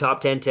 He's a top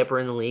 10 tipper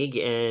in the league,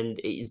 and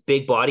his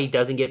big body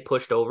doesn't get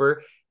pushed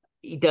over.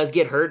 He does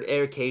get hurt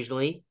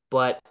occasionally,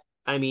 but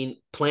I mean,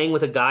 playing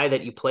with a guy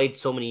that you played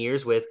so many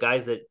years with,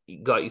 guys that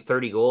got you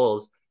 30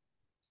 goals,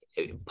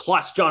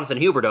 plus Jonathan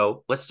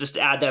Huberdeau. Let's just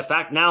add that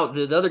fact. Now,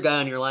 the other guy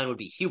on your line would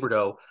be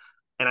Huberdeau.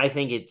 And I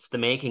think it's the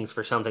makings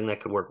for something that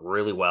could work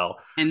really well.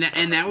 And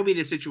that would be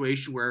the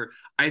situation where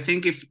I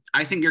think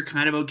you're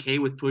kind of okay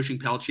with pushing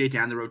Pelche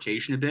down the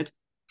rotation a bit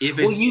if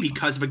it's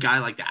because of a guy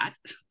like that.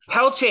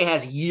 Pelche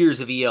has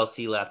years of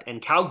ELC left,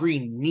 and Calgary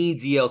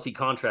needs ELC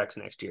contracts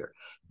next year.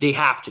 They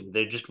have to.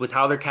 They're just, with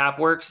how their cap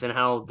works and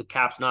how the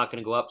cap's not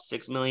going to go up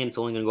 $6 million, it's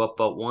only going to go up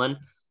about $1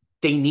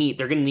 million.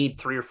 They're going to need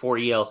 3 or 4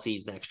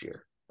 ELCs next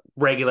year,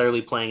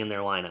 regularly playing in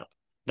their lineup.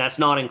 That's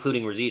not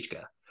including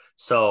Ruzicka.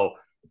 So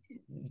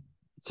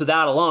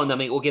that alone, I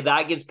mean, okay,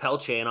 that gives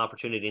Pelche an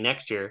opportunity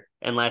next year,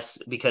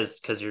 because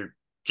you're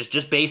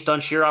just based on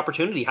sheer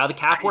opportunity, how the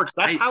cap works.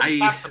 That's how the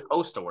cap's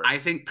supposed to work. I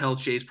think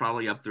Pelche is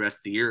probably up the rest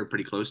of the year, or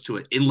pretty close to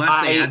it,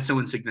 unless they add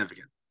someone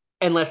significant.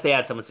 Unless they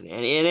add someone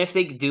significant. And if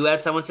they do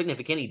add someone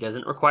significant, he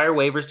doesn't require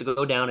waivers to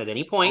go down at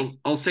any point.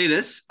 I'll say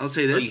this. So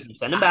you can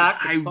send him back.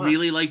 I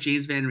really like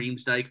James Van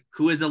Riemsdyk,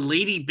 who is a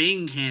Lady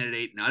Bing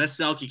candidate, not a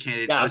Selke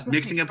candidate. Yeah, I was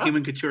mixing up him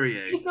and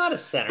Couturier. He's not a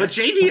center. But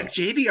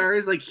JVR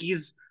is like,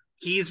 he's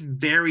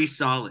very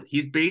solid.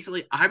 He's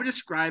basically, I would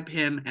describe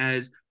him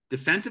as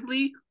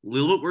defensively a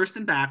little bit worse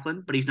than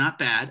Backlund, but he's not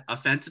bad.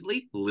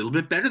 Offensively, a little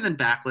bit better than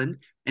Backlund,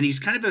 and he's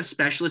kind of a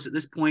specialist at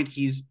this point.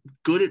 He's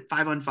good at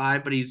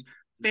 5-on-5, but he's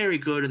very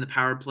good in the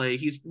power play.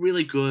 He's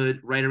really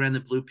good right around the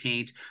blue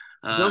paint.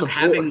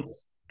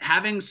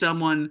 Having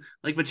someone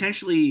like,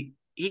 potentially,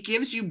 he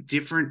gives you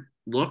different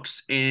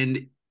looks,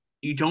 and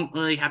you don't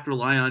really have to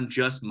rely on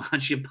just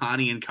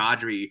Mangiapane and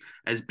Kadri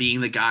as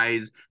being the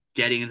guys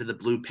getting into the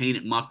blue paint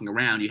and mucking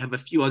around. You have a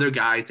few other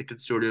guys that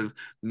could sort of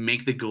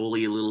make the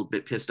goalie a little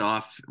bit pissed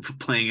off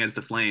playing against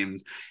the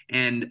Flames.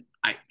 And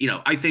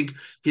I think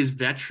his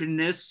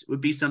veteranness would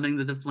be something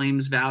that the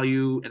Flames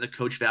value and the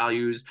coach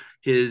values.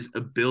 His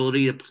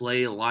ability to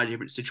play a lot of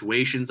different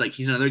situations. Like,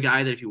 he's another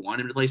guy that if you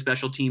want him to play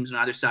special teams on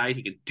either side,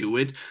 he could do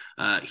it.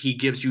 He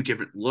gives you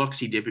different looks.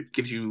 He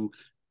gives you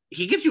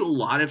a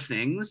lot of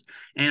things.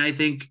 And I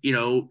think,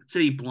 to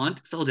be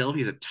blunt,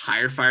 Philadelphia is a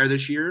tire fire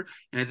this year.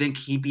 And I think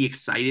he'd be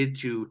excited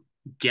to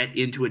get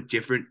into a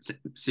different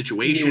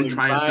situation,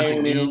 try out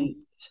something new.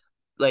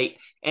 Like,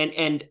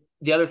 and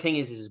the other thing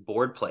is his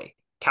board play.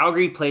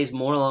 Calgary plays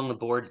more along the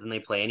boards than they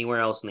play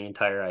anywhere else in the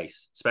entire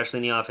ice, especially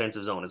in the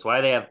offensive zone. It's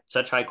why they have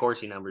such high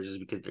Corsi numbers, is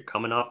because they're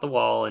coming off the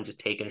wall and just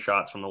taking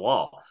shots from the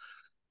wall.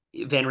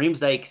 Van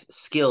Riemsdyk's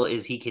skill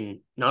is he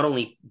can not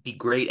only be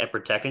great at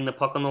protecting the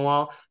puck on the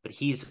wall, but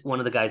he's one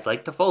of the guys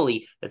like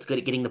Toffoli that's good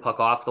at getting the puck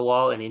off the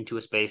wall and into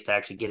a space to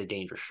actually get a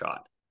dangerous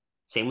shot.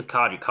 Same with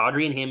Kadri.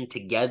 Kadri and him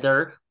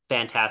together,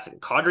 fantastic.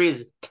 Kadri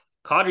is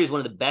one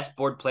of the best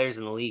board players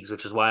in the leagues,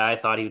 which is why I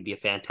thought he would be a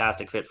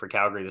fantastic fit for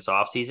Calgary this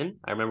offseason.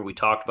 I remember we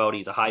talked about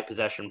he's a high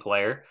possession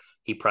player.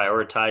 He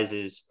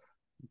prioritizes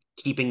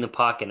keeping the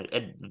puck and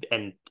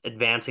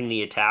advancing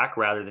the attack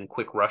rather than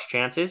quick rush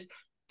chances.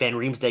 Van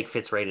Riemsdyk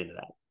fits right into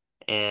that.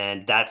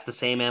 And that's the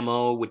same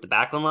MO with the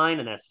Backlund line,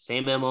 and that's the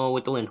same MO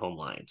with the Lindholm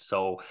line.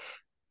 So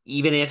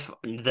even if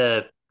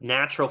the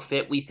natural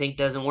fit we think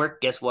doesn't work,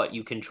 guess what?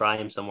 You can try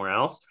him somewhere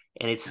else,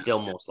 and it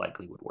still most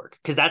likely would work.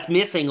 Because that's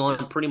missing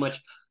on pretty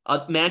much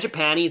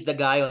Mangiapane is the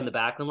guy on the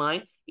Backlund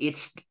line.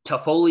 It's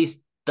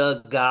Toffoli's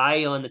the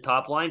guy on the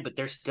top line, but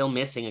they're still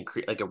missing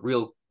a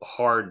real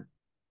hard,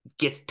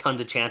 gets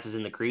tons of chances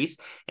in the crease.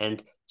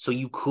 And So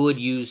you could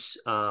use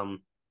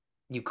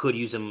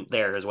him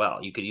there as well.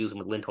 You could use him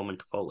with Lindholm and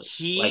Toffoli.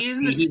 He's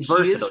He is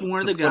versatile.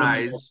 one of You the can put him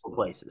in guys. multiple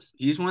places.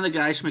 He's one of the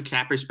guys from a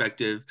cap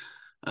perspective.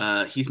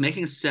 He's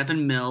making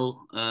 $7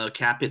 million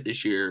cap hit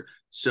this year,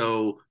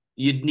 so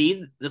you'd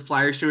need the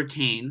Flyers to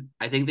retain.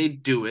 I think they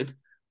do it.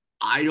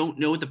 I don't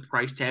know what the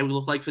price tag would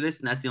look like for this,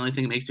 and that's the only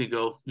thing that makes me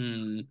go,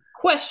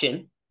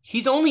 Question: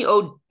 He's only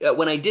owed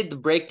when I did the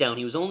breakdown.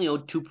 He was only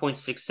owed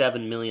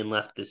 $2.67 million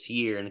left this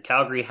year, and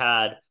Calgary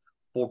had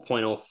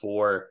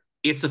 4.04.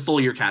 It's the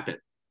full year cap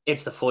hit.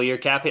 It's the full year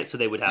cap hit, so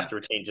they would have to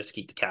retain just to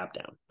keep the cap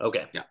down.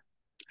 Okay. Yeah.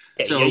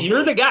 Okay, so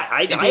you're the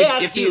guy.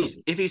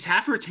 If he's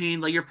half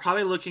retained, like you're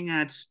probably looking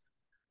at,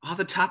 off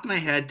the top of my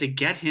head, to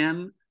get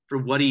him for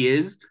what he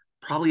is,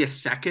 probably a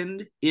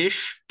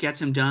second-ish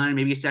gets him done,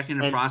 maybe a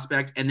second in a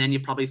prospect, and then you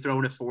probably throw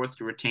in a fourth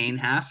to retain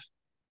half.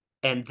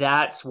 And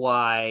that's who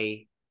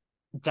I'd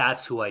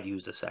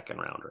use a second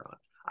rounder on.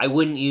 I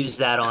wouldn't use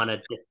that on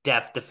a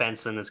depth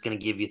defenseman that's going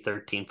to give you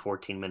 13,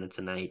 14 minutes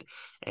a night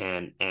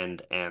and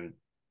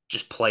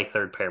just play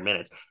third pair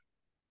minutes.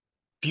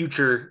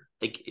 Future,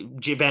 like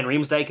Van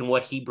Riemsdyk and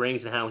what he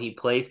brings and how he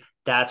plays,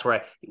 that's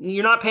where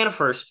you're not paying a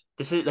first.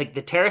 This is like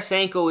the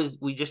Tarasenko is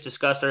we just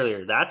discussed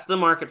earlier. That's the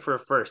market for a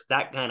first,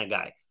 that kind of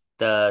guy.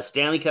 The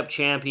Stanley Cup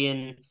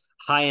champion,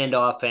 high-end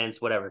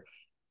offense, whatever.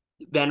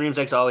 Van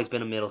Riemsdyk's always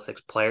been a middle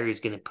six player. He's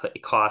going to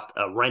cost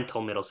a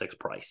rental middle six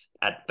price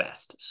at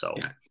best. So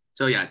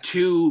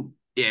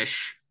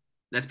 2-ish.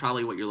 That's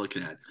probably what you're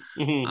looking at.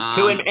 Mm-hmm.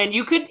 Two, and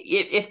you could,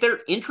 if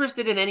they're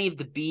interested in any of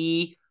the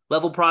B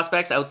level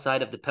prospects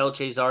outside of the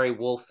Pelche, Zari,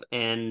 Wolf,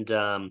 and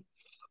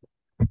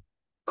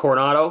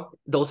Coronado,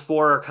 those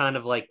four are kind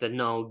of like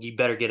you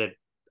better get an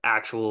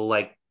actual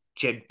like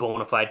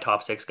bona fide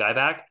top six guy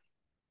back.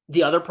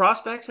 The other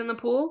prospects in the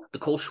pool, the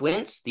Cole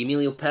Schwintz, the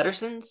Emilio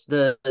Petterssons,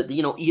 the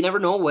you never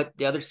know what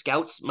the other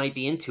scouts might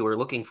be into or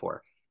looking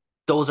for.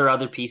 Those are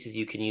other pieces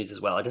you can use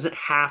as well. It doesn't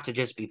have to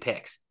just be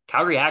picks.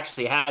 Calgary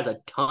actually has a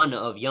ton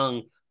of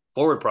young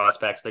forward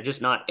prospects. They're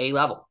just not A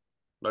level.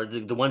 Or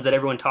the ones that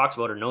everyone talks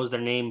about or knows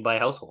their name by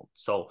household.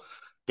 So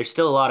there's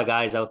still a lot of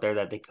guys out there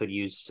that they could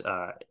use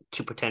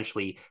to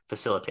potentially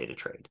facilitate a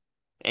trade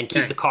and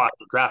keep the cost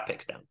of draft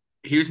picks down.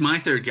 Here's my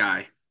third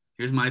guy.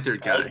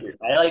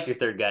 I like your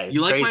third guy. It's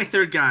you like crazy. My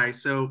third guy,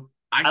 so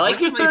I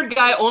like your third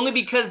guy only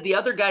because the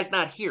other guy's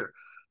not here.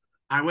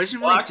 I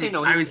wasn't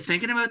really. I was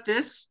thinking about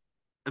this,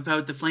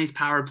 about the Flames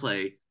power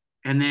play,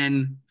 and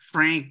then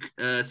Frank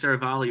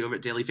Saravalli over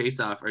at Daily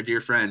Faceoff, our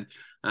dear friend,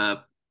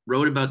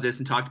 wrote about this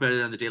and talked about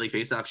it on the Daily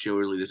Faceoff show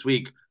earlier this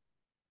week.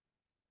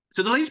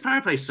 So the Flames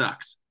power play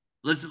sucks.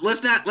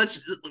 Let's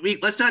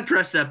not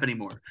dress up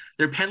anymore.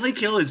 Their penalty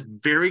kill is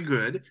very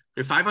good.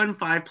 Their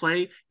 5-on-5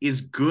 play is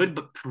good,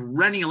 but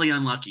perennially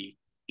unlucky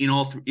in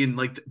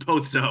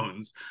both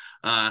zones.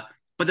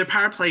 But their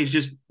power play is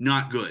just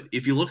not good.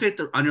 If you look at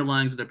the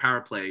underlyings of their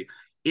power play,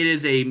 it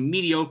is a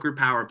mediocre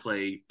power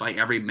play by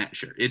every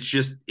measure. It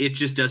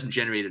just doesn't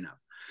generate enough.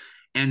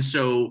 And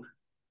so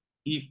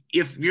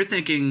if you're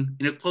thinking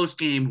in a close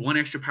game, one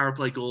extra power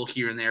play goal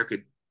here and there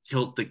could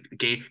tilt the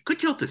game, could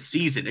tilt the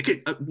season. It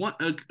could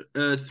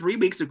 3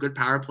 weeks of good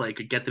power play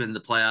could get them in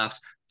the playoffs.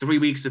 3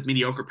 weeks of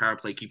mediocre power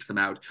play keeps them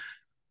out.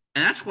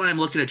 And that's why I'm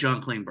looking at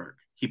John Klingberg.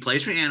 He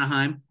plays for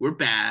Anaheim. We're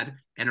bad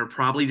and are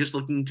probably just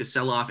looking to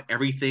sell off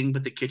everything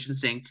but the kitchen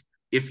sink.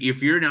 If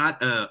you're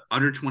not a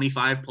under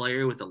 25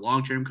 player with a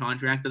long-term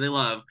contract that they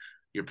love,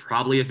 you're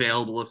probably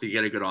available if you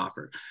get a good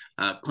offer.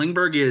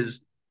 Klingberg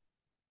is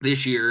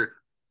this year.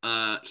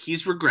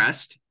 He's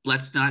regressed.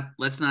 Let's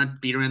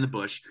not beat around the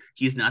bush.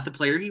 He's not the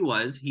player he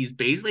was. He's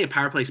basically a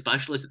power play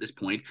specialist at this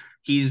point.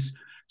 He's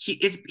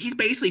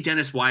basically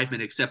Dennis Weidman,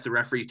 except the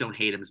referees don't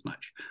hate him as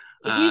much.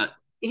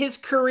 His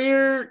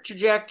career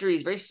trajectory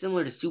is very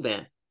similar to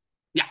Subban.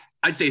 Yeah,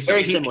 I'd say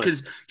so.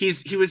 Because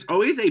he was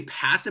always a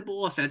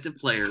passable offensive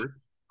player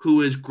who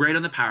was great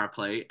on the power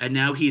play, and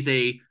now he's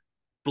a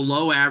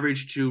below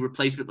average to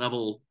replacement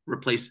level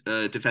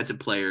defensive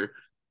player,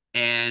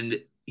 and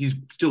he's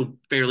still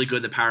fairly good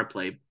in the power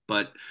play.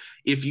 But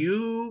if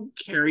you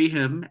carry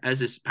him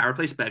as a power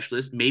play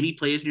specialist, maybe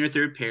plays in your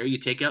third pair, you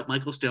take out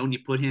Michael Stone, you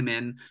put him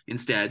in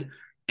instead,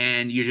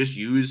 and you just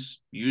use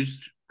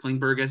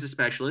Klingberg as a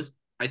specialist,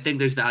 I think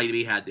there's value to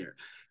be had there.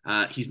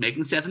 He's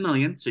making $7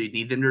 million, so you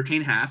need them to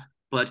retain half,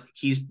 but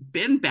he's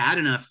been bad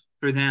enough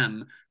for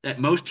them that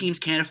most teams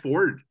can't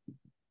afford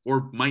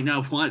or might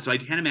not want. So I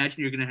can't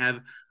imagine you're going to have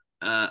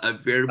a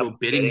variable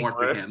bidding war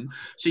for him.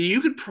 So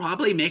you could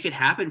probably make it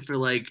happen for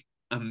like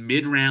a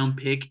mid-round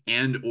pick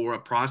and or a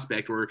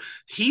prospect where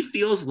he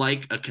feels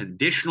like a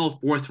conditional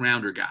fourth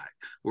rounder guy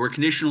or a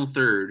conditional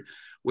third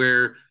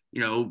where,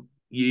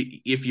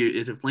 if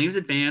the Flames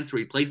advance or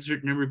he plays a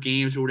certain number of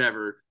games or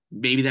whatever,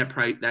 maybe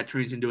that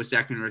turns into a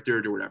second or a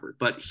third or whatever.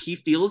 But he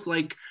feels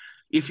like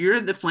if you're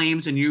the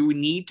Flames and you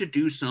need to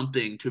do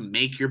something to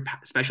make your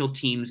special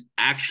teams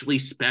actually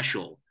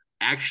special,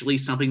 actually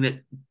something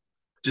that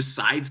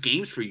decides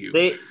games for you.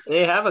 They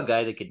have a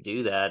guy that could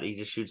do that. He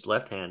just shoots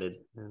left-handed.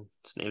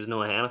 His name is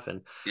Noah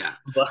Hannafin. Yeah,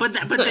 but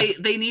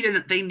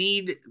they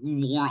need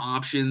more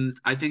options.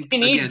 I think they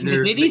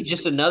need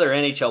just another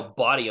NHL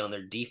body on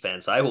their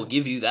defense. I will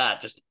give you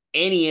that. Just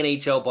any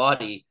NHL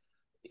body.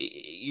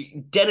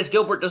 Dennis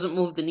Gilbert doesn't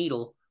move the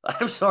needle.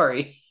 I'm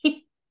sorry.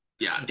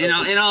 Yeah, and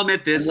I'll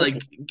admit this.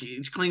 Like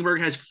Klingberg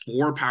has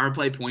 4 power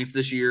play points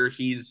this year.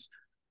 He's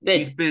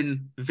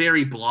been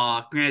very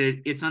blah.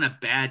 Granted, it's on a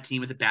bad team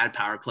with a bad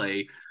power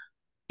play.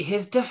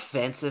 His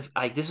defensive,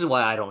 this is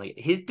why I don't like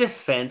it. His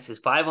defense,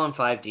 his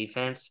 5-on-5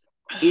 defense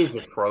is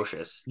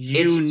atrocious.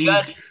 You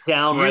need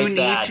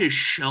to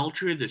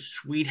shelter the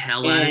sweet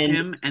hell out of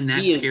him, and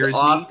that scares me.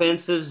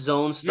 Offensive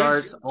zone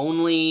starts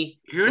only.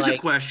 Here's a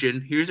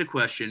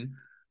question.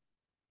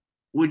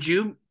 Would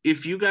you,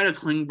 if you got a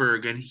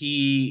Klingberg and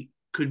he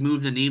could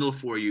move the needle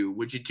for you,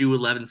 would you do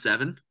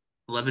 11-7?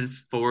 11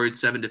 forward,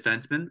 7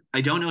 defensemen?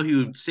 I don't know who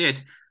you'd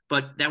sit,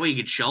 but that way you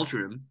could shelter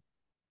him.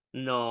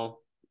 No,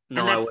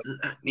 I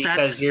wouldn't,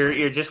 because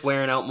you're just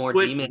wearing out more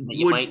demons that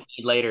you might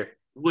need later.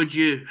 We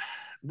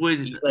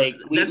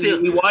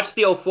watched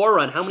the 04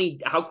 run.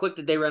 How quick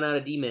did they run out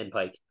of D-men,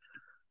 Pike?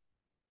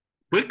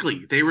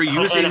 Quickly. They were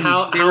using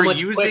how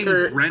much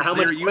quicker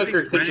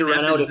could you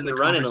run out if you're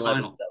running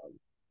 11-7?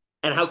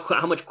 And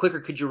how much quicker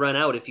could you run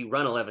out if you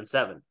run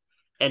 11-7?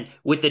 And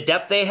with the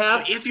depth they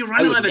have, if you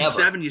run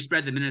 11-7, you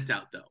spread the minutes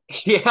out, though.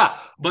 Yeah,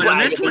 but on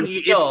this one,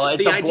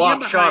 it's a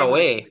block shot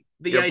away.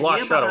 The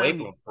idea behind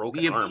from a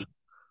broken arm.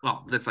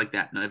 Well, that's like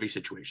that in every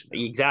situation.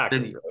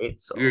 Exactly.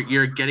 Right? So.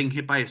 You're getting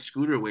hit by a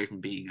scooter away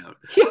from being out.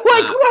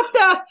 What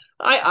the?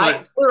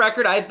 For the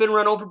record, I've been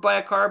run over by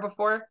a car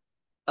before.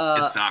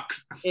 It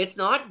sucks. It's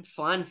not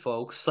fun,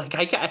 folks. Like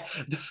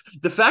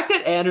the fact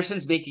that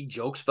Anderson's making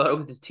jokes about it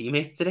with his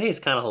teammates today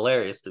is kind of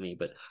hilarious to me.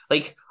 But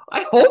like,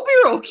 I hope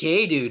you're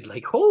okay, dude.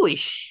 Like, holy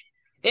shit.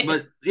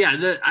 But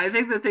yeah, I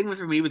think the thing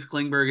for me with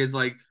Klingberg is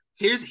like,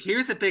 here's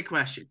the big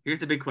question.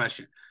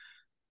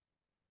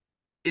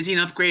 Is he an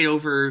upgrade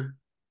over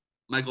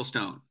Michael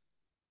Stone?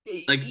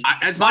 Like,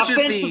 as much as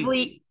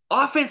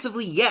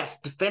offensively,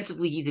 yes.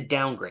 Defensively, he's a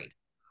downgrade.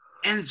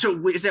 And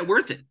so, is that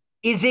worth it?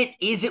 Is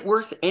it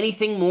worth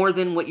anything more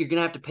than what you're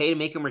gonna have to pay to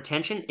make him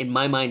retention? In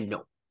my mind,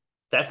 no.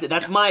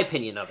 That's my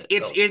opinion of it.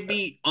 It'd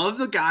be of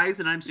the guys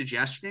that I'm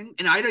suggesting,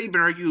 and I don't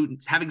even argue,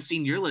 having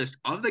seen your list,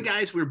 of the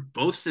guys we're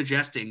both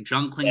suggesting,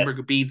 John Klingberg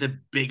would be the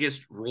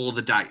biggest roll of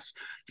the dice.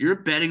 You're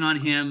betting on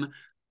him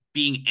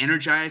being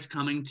energized,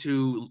 coming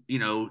to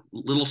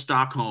Little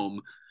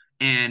Stockholm,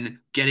 and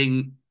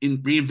getting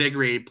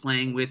reinvigorated,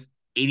 playing with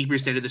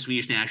 80% of the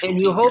Swedish national team.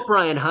 And you hope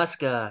Ryan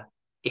Huska.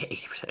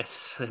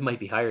 80%. It might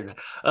be higher than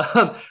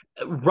that.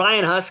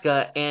 Ryan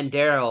Huska and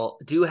Daryl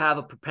do have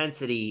a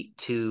propensity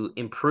to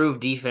improve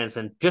defense,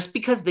 and just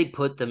because they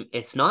put them,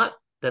 it's not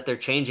that they're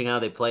changing how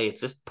they play, it's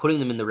just putting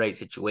them in the right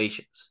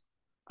situations.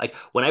 Like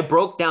when I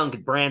broke down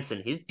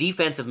Branson, his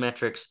defensive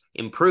metrics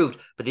improved,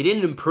 but they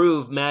didn't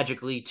improve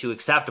magically to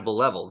acceptable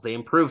levels. They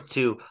improved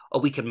to,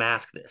 we can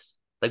mask this.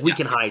 Like we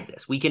can hide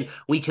this. We can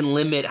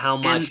limit how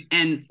much.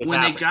 And when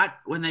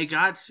they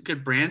got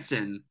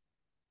Branson,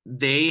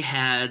 they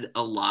had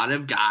a lot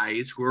of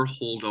guys who were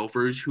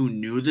holdovers who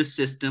knew the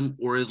system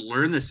or had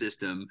learned the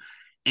system.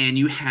 And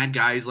you had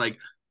guys like,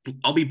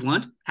 I'll be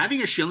blunt,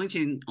 having a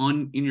Shillington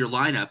in your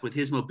lineup with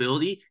his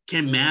mobility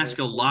can mask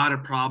a lot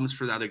of problems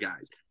for the other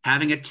guys.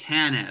 Having a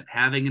Tanev,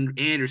 having an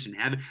Anderson,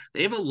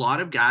 they have a lot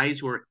of guys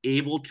who are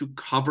able to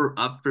cover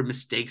up for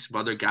mistakes of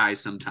other guys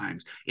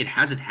sometimes. It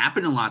hasn't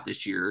happened a lot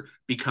this year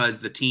because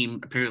the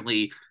team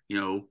apparently,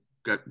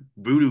 got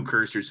voodoo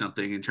cursed or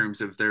something in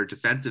terms of their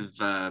defensive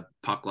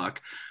puck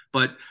luck.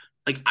 But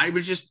like,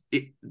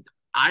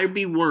 I'd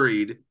be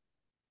worried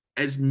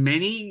as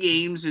many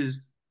games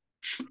as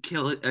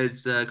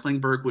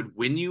Klingberg would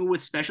win you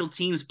with special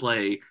teams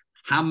play.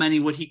 How many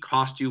would he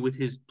cost you with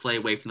his play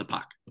away from the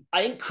puck?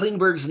 I think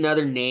Klingberg's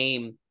another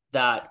name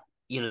that,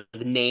 the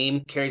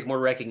name carries more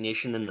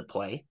recognition than the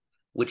play,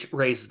 which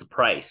raises the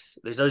price.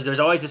 There's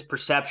always this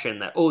perception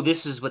that,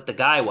 this is what the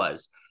guy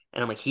was.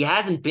 And I'm like, he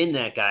hasn't been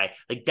that guy.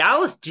 Like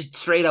Dallas just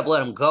straight up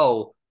let him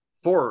go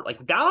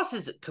Dallas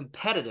is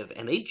competitive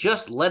and they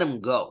just let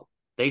him go.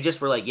 They just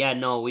were like, yeah,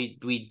 no, he's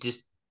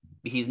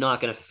not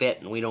going to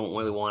fit and we don't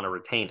really want to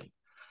retain him.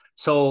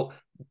 So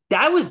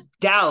that was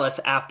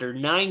Dallas after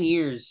 9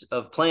 years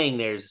of playing.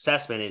 Their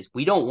assessment is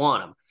we don't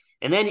want him.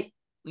 And then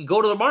we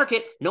go to the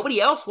market.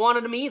 Nobody else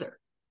wanted him either.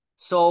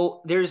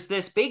 So there's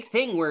this big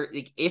thing where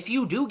if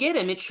you do get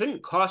him, it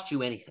shouldn't cost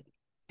you anything.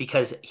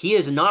 Because he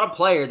is not a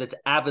player that's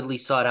avidly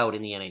sought out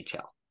in the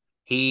NHL.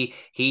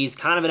 He's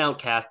kind of an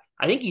outcast.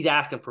 I think he's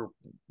asking for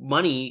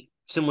money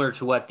similar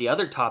to what the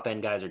other top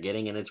end guys are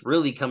getting, and it's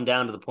really come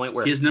down to the point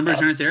where his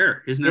numbers aren't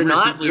there. You're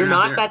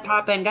not that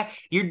top end guy.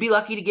 You'd be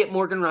lucky to get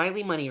Morgan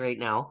Riley money right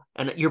now,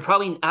 and you're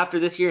probably after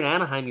this year in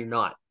Anaheim. You're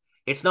not.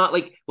 It's not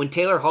like when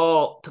Taylor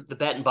Hall took the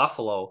bet in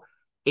Buffalo,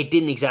 it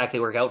didn't exactly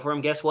work out for him.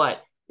 Guess what,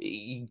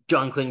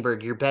 John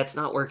Klingberg, your bet's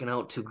not working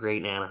out too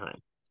great in Anaheim.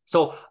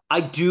 So I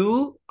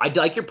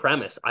like your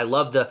premise. I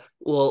love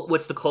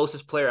what's the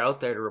closest player out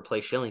there to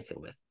replace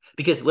Shillington with?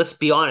 Because let's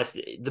be honest,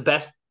 the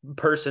best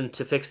person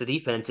to fix the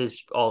defense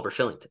is Oliver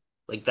Shillington.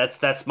 Like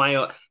that's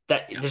my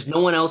there's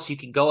no one else you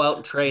could go out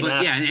and trade.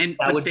 But yeah,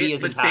 that would be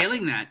as but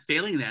impactful.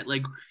 failing that,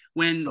 like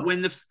when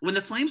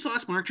the Flames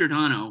lost Mark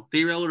Giordano,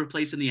 they were able to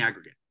replace in the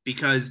aggregate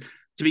because,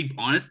 to be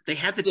honest, they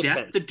had the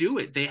depth to do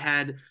it. They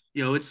had,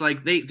 it's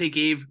like they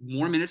gave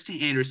more minutes to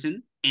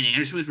Anderson, and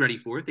Anderson was ready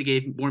for it. They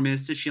gave more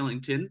minutes to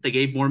Shillington. They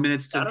gave more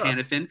minutes to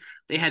Hanifin.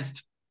 They had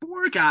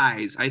 4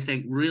 guys, I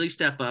think, really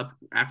step up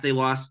after they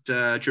lost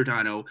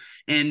Giordano.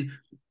 And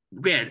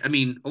man, I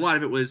mean, a lot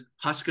of it was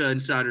Huska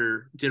and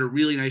Sutter did a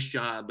really nice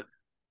job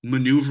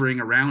maneuvering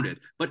around it,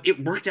 but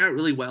it worked out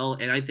really well,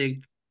 and I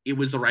think it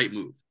was the right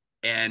move.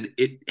 And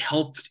it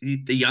helped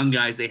the young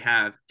guys they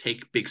have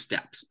take big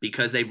steps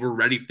because they were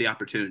ready for the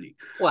opportunity.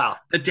 Wow.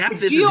 The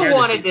depth isn't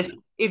there.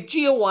 If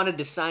Gio wanted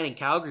to sign in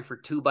Calgary for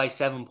 2 by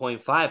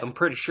 7.5, I'm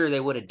pretty sure they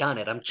would have done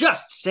it. I'm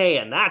just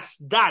saying that's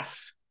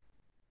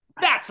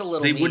a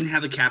little. They wouldn't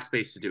have the cap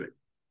space to do it.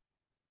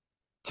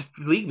 To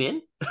league him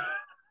in?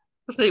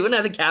 They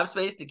wouldn't have the cap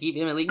space to keep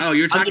him in league. Oh,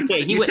 you're talking.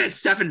 You said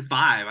 7.5.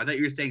 I thought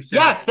you were saying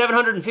 7. Yeah,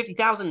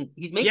 750,000.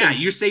 He's making. Yeah,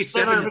 you say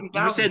 7.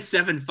 You said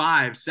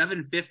 7.5.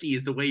 750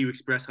 is the way you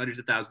express hundreds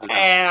of thousands of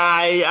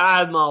dollars.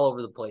 I'm all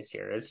over the place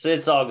here.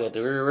 It's all good.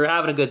 We're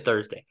having a good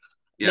Thursday.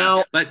 Yeah,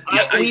 now, but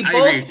we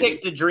both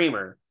picked a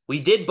dreamer. We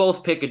did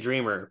both pick a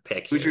dreamer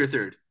pick. Who's your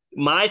third?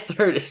 My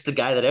third is the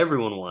guy that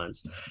everyone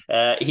wants.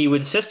 He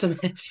would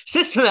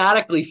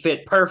systematically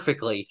fit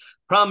perfectly.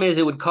 Problem is,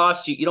 it would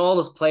cost you, all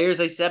those players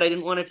I said I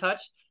didn't want to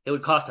touch, it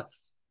would cost a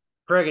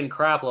friggin'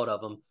 crapload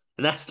of them.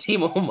 And that's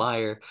Timo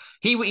Meier.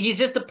 He's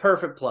just the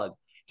perfect plug.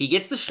 He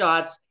gets the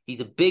shots.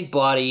 He's a big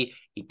body.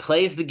 He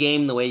plays the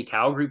game the way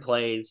Calgary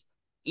plays.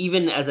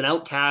 Even as an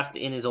outcast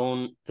in his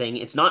own thing,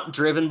 it's not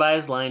driven by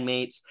his line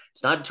mates.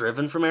 It's not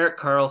driven from Erik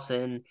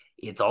Karlsson.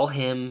 It's all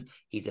him.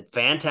 He's a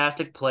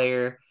fantastic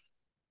player.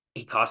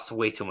 He costs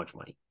way too much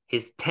money.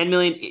 His $10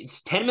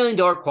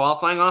 million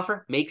qualifying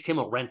offer makes him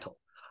a rental.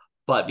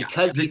 But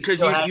because he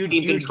still has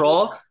team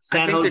control,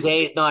 San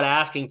Jose is not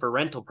asking for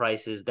rental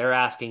prices. They're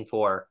asking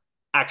for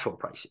actual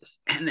prices.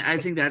 And I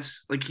think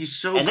that's he's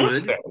so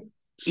good.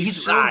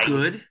 He's so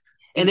good.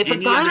 And if a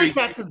guy like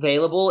that's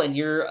available and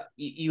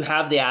you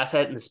have the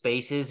asset and the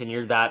spaces and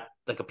you're that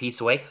a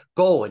piece away,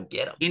 go and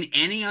get him. In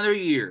any other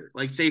year,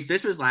 say if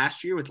this was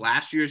last year with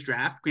last year's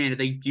draft, granted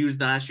they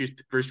used last year's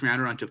first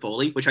rounder on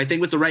Foley, which I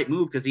think was the right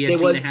move because he had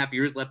 2.5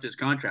 years left his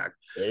contract.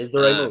 It is the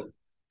right move.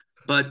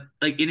 But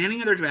in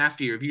any other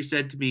draft year, if you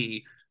said to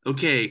me,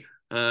 okay,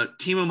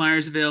 Timo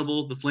Meier's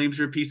available, the Flames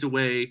are a piece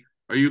away,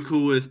 are you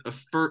cool with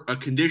a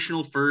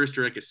conditional first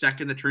or a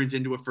second that turns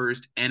into a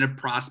first and a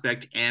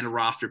prospect and a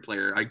roster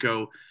player? I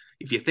go,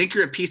 if you think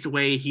you're a piece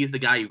away, he's the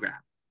guy you grab.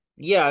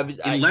 Yeah,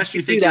 unless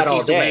you think you're a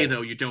piece away,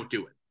 though, you don't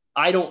do it.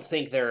 I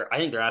think they're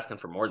asking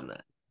for more than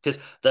that because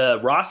the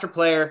roster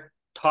player,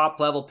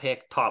 top level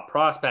pick, top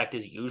prospect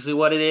is usually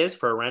what it is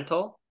for a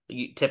rental.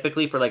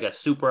 Typically for a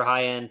super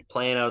high end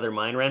playing out of their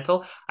mind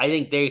rental. I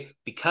think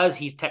because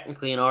he's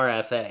technically an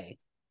RFA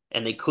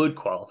and they could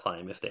qualify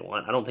him if they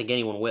want. I don't think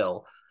anyone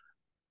will.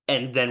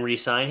 And then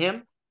re-sign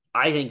him.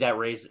 I think that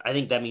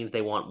means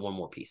they want one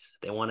more piece.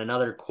 They want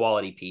another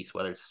quality piece,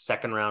 whether it's a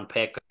second round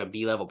pick, a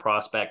B-level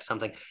prospect,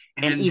 something.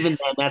 And even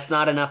then, that's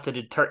not enough to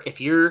deter.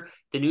 If you're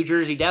the New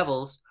Jersey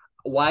Devils,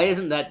 why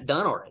isn't that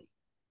done already?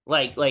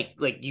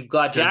 You've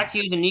got Jack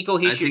Hughes and Nico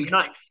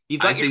Hischier.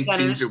 I think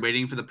teams are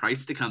waiting for the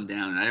price to come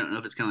down. I don't know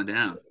if it's coming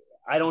down.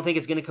 I don't think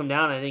it's going to come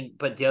down.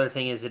 But the other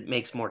thing is it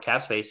makes more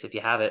cap space if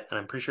you have it, and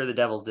I'm pretty sure the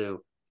Devils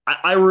do.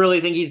 I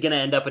really think he's going to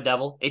end up a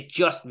Devil. It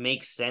just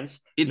makes sense.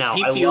 He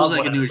feels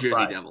like a New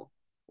Jersey Devil.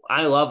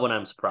 I love when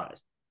I'm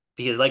surprised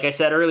because, like I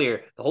said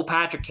earlier, the whole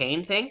Patrick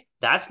Kane thing,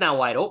 that's now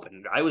wide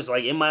open. I was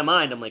in my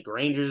mind, I'm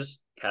Rangers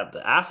have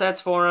the assets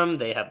for him.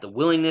 They have the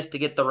willingness to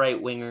get the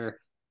right winger.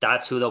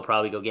 That's who they'll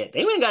probably go get.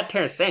 They went and got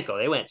Tarasenko.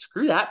 They went,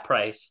 screw that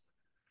price.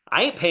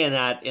 I ain't paying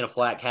that in a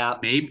flat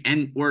cap. Maybe,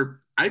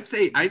 I'd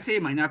say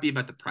it might not be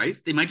about the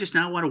price. They might just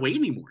not want to wait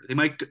anymore. They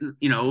might,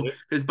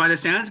 because by the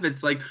sounds of it,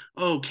 it's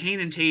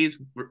Kane and Taves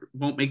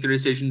won't make their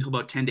decision until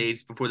about 10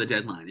 days before the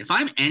deadline. If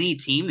I'm any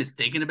team that's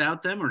thinking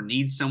about them or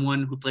needs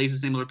someone who plays a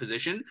similar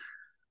position,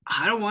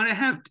 I don't want to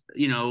have,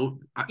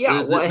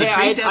 the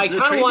trade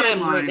deadline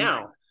right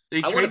now.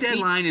 The trade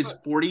deadline is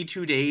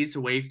 42 days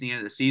away from the end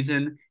of the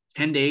season.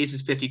 10 days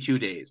is 52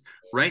 days.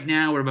 Right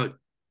now, we're about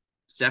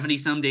 70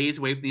 some days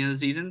away from the end of the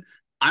season.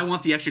 I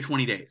want the extra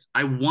 20 days.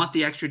 I want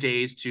the extra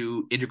days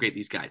to integrate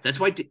these guys. That's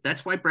why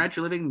Brad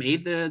Treliving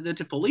made the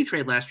Toffoli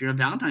trade last year on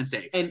Valentine's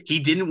Day. And he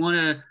didn't want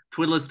to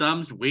twiddle his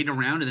thumbs, wait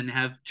around, and then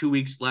have 2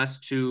 weeks less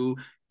to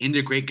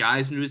integrate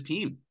guys into his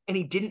team. And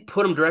he didn't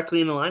put them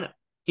directly in the lineup.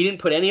 He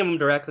didn't put any of them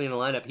directly in the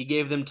lineup. He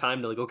gave them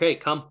time to okay,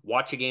 come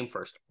watch a game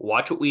first.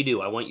 Watch what we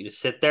do. I want you to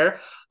sit there.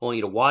 I want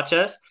you to watch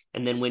us.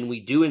 And then when we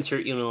do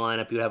insert you in the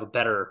lineup, you have a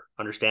better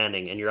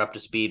understanding and you're up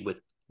to speed with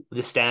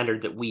the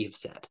standard that we have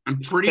set. I'm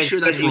pretty sure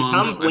that's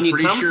wrong. When you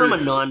come from a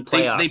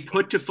non-playoff, they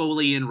put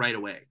Toffoli in right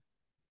away.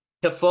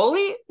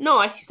 Foley? No,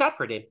 I sat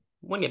for a game.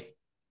 One game.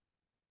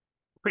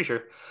 Pretty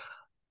sure.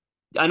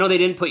 I know they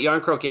didn't put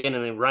Yarncroke in,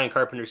 and then Ryan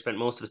Carpenter spent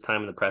most of his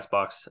time in the press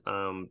box.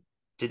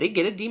 Did they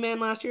get a D-man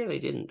last year? They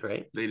didn't,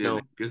 right? They No,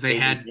 didn't, because they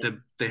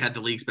they had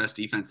the league's best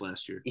defense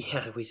last year.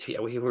 Yeah,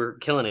 we were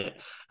killing it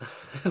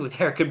with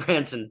Eric and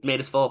Branson, made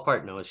us fall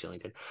apart. No, it's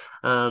Shillington.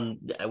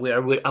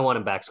 I want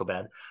him back so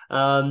bad.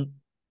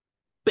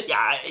 But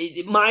yeah,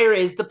 Meyer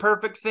is the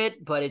perfect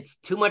fit, but it's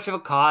too much of a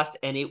cost.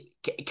 And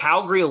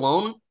Calgary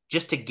alone,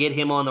 just to get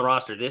him on the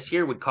roster this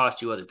year, would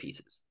cost you other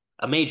pieces,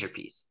 a major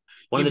piece.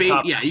 One of the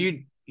top. Yeah,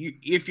 you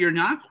if you're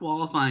not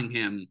qualifying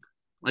him,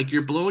 like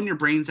you're blowing your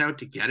brains out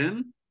to get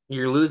him.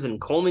 You're losing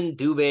Coleman,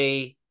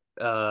 Dubé,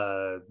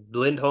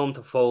 Lindholm,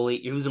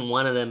 Toffoli. You're losing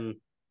one of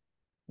them.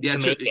 Yeah,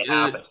 to make it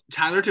happen.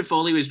 Tyler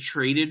Toffoli was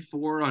traded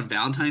for on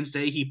Valentine's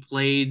Day. He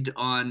played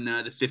on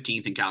the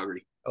 15th in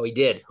Calgary. Oh, he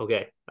did.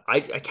 Okay, I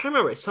can't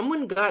remember.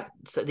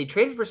 They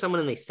traded for someone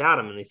and they sat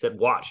him and they said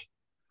watch.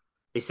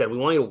 They said we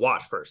want you to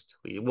watch first.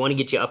 We want to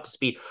get you up to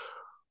speed.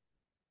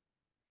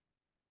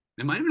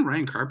 It might have been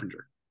Ryan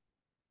Carpenter.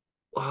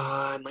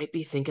 I might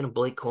be thinking of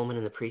Blake Coleman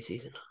in the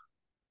preseason.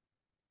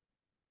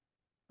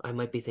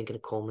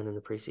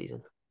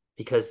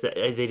 Because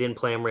they didn't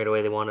play him right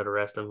away. They wanted to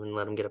rest him and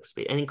let him get up to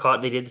speed. I think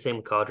they did the same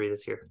with Kadri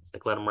this year.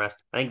 Like, let him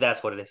rest. I think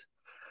that's what it is.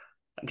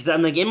 Because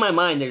I'm like, in my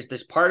mind,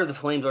 there's part of the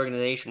Flames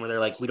organization where they're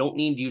like, we don't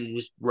need you to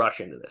just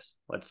rush into this.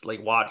 Let's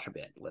like watch a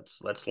bit.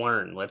 Let's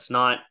learn. Let's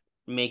not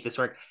make this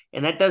work.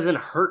 And that doesn't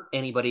hurt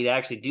anybody to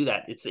actually do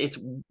that. It's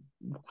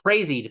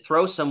crazy to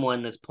throw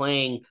someone that's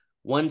playing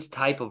one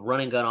type of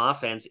run and gun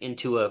offense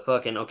into a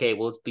fucking, okay,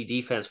 well, let's be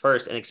defense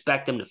first and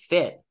expect them to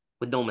fit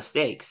with no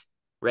mistakes.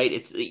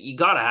 Right? You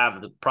got to have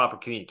the proper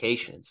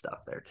communication and stuff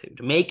there too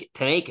to make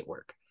it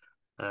work.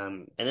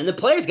 And then the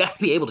players got to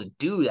be able to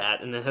do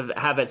that and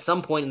have at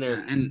some point in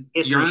their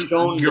history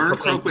shown the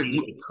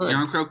propensity.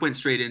 Yarncroke went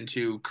straight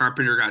into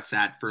Carpenter, got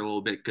sat for a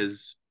little bit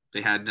because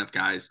they had enough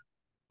guys.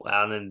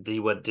 Wow, and then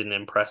he didn't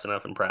impress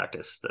enough in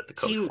practice that the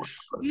coach.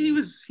 He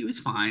was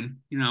fine.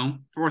 You know,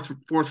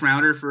 fourth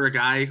rounder for a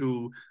guy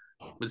who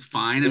was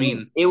fine.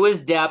 It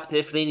was depth.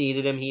 If they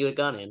needed him, he would have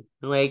gone in.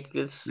 Like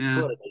it's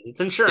what it is. It's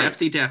insurance.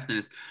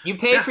 Depthness. You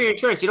pay for your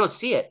insurance. You don't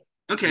see it.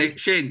 Okay,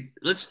 Shane.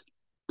 Let's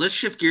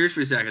shift gears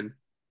for a second.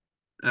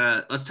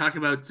 Let's talk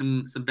about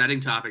some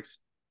betting topics.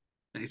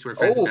 Thanks to our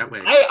friends at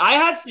Betway. I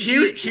had some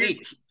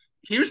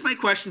here's my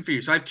question for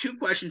you. So I have two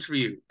questions for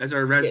you as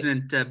our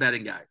resident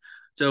betting guy.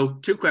 So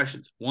 2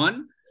 questions.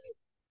 One,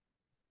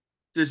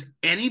 does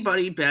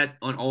anybody bet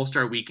on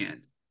All-Star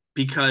Weekend?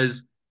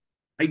 Because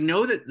I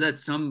know that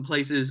some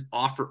places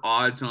offer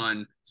odds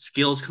on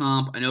skills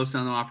comp. I know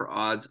some of them offer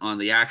odds on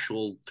the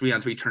actual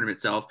 3-on-3 tournament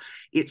itself.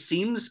 It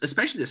seems,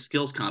 especially the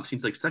skills comp,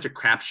 seems like such a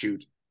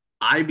crapshoot.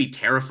 I'd be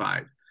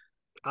terrified.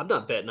 I'm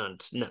not betting on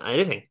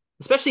anything,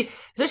 especially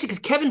because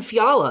Kevin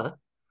Fiala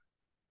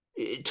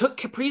took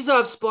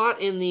Kaprizov's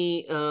spot in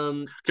the.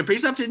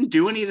 Kaprizov didn't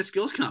do any of the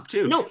skills comp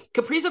too. No,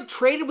 Kaprizov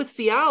traded with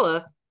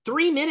Fiala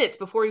 3 minutes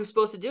before he was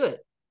supposed to do it.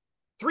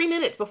 3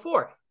 minutes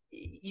before.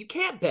 You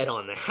can't bet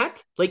on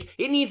that. Like,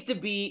 it needs to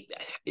be.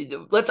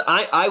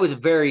 I was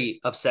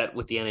very upset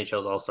with the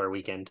NHL's All-Star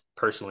Weekend.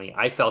 Personally,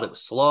 I felt it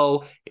was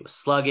slow. It was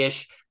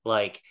sluggish.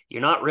 Like,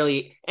 you're not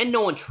really, and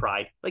no one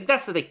tried. Like,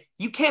 that's the thing.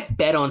 You can't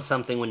bet on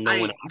something when no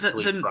one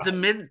actually tried.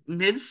 The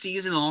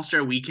mid-season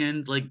All-Star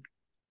Weekend, like,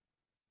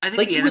 I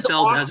think the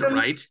NFL does it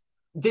right.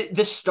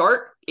 The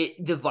start,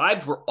 the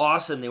vibes were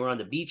awesome. They were on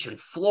the beach in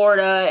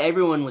Florida.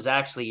 Everyone was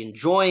actually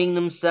enjoying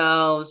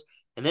themselves.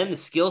 And then the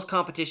skills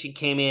competition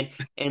came in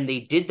and they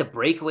did the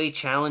breakaway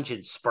challenge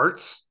in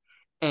spurts.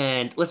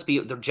 And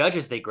the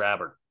judges they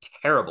grab are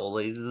terrible.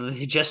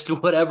 They just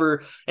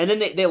whatever. And then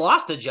they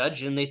lost a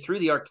judge and they threw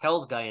the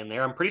Arkells guy in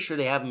there. I'm pretty sure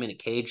they have him in a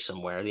cage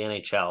somewhere, the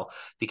NHL,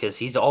 because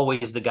he's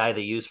always the guy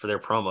they use for their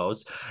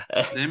promos.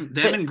 Them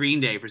in Green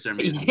Day for some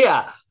reason.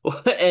 Yeah.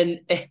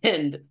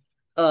 And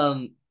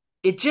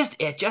it just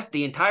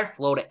the entire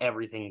flow to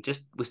everything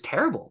just was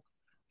terrible.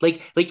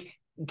 Like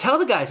tell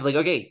the guys, like,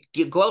 okay,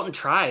 go out and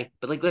try,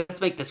 but like,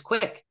 let's make this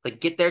quick. Like,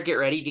 get there, get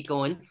ready, get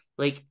going.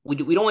 Like, we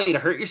don't want you to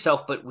hurt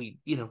yourself, but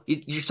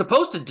you're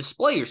supposed to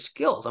display your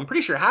skills. I'm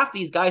pretty sure half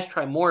these guys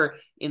try more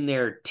in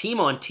their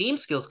team-on-team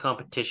skills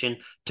competition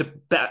to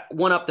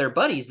one up their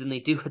buddies than they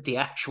do at the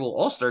actual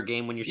All-Star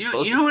game when you're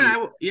supposed to. You know what I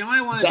want to do?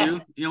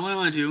 You know what I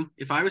want to do?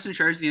 If I was in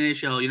charge of the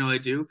NHL, you know what I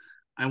do?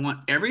 I want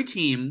every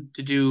team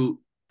to do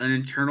an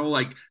internal,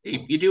 like,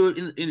 you do it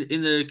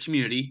in the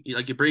community. You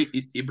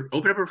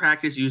open up a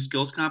practice, you use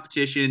skills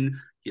competition,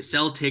 you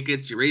sell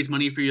tickets, you raise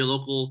money for your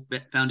local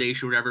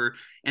foundation, whatever,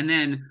 and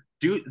then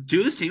do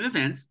the same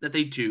events that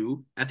they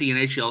do at the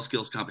NHL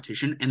skills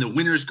competition, and the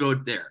winners go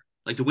there.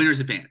 Like, the winners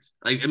advance.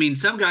 Like, I mean,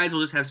 some guys will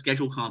just have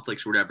schedule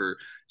conflicts or whatever,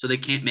 so they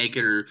can't make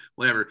it or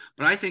whatever.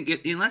 But I think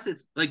unless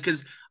it's like,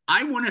 because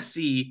I want to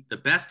see the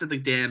best of the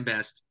damn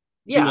best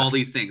do all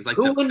these things, like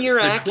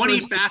the 20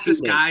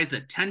 fastest guys,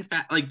 the 10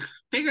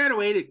 figure out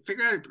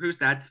to produce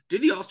that. Do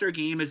the All-Star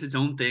game as its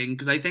own thing,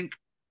 because I think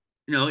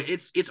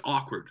it's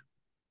awkward.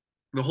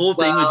 The whole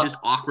thing was just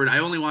Well, awkward. I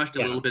only watched a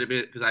yeah. little bit of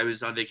it because I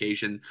was on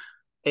vacation.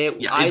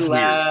 It Yeah, I it's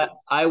weird.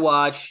 I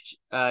watched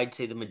I'd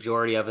say the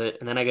majority of it,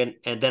 and then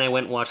I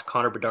went and watched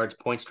Connor Bedard's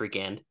point streak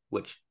end,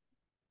 which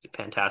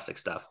fantastic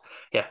stuff.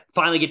 Yeah,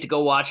 finally get to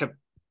go watch him.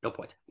 No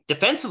points.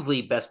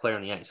 Defensively, best player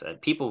on the ice.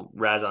 People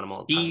razz on him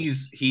all the time.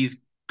 He's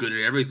good at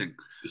everything.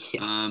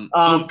 Yeah.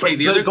 Okay, But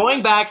the other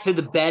going back to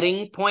the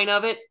betting point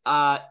of it,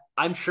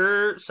 I'm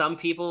sure some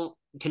people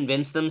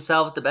convince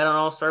themselves to bet on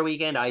All Star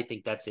Weekend. I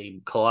think that's a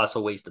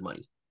colossal waste of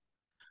money.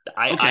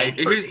 okay,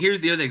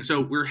 here's the other thing.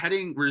 So we're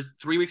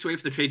 3 weeks away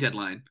from the trade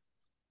deadline.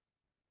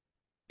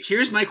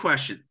 Here's my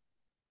question.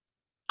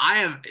 I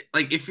have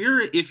like if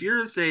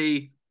you're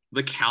say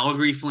the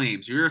Calgary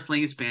Flames, you're a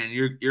Flames fan,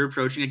 you're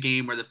approaching a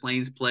game where the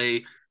Flames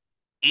play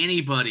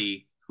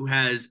anybody who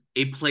has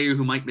a player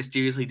who might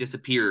mysteriously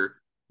disappear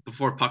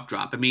before puck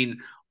drop. I mean,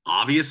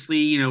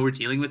 obviously, we're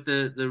dealing with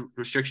the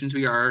restrictions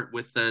we are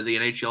with the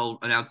NHL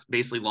announced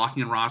basically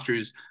locking in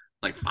rosters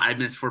like 5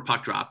 minutes before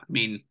puck drop. I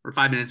mean, or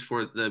 5 minutes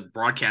before the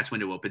broadcast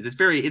window opens.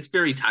 It's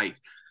very tight,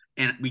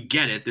 and we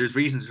get it. There's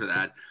reasons for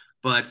that,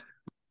 but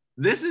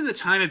this is the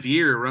time of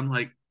year where I'm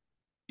like,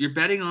 you're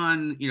betting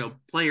on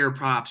player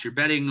props, you're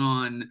betting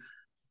on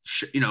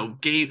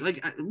game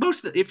like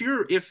most of if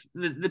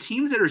the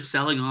teams that are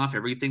selling off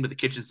everything but the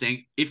kitchen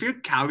sink, if you're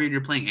Calgary and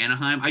you're playing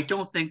Anaheim, I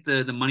don't think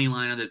the money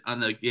line on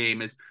the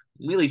game is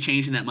really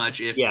changing that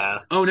much. If Yeah.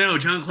 oh no,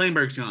 John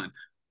Kleinberg's gone,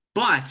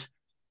 but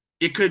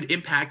it could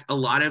impact a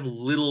lot of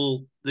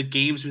the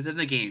games within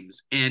the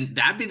games, and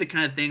that'd be the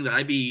kind of thing that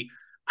I'd be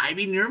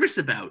nervous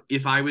about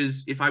if I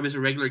was a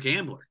regular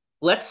gambler.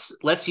 Let's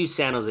use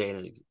San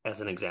Jose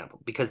as an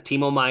example, because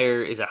Timo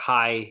Meyer is a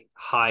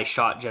high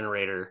shot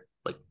generator,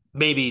 like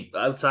maybe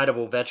outside of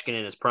Ovechkin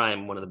in his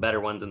prime, one of the better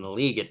ones in the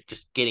league at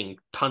just getting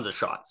tons of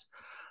shots.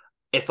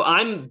 If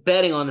I'm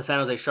betting on the San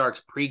Jose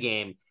Sharks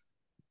pregame,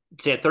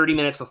 say 30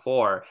 minutes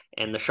before,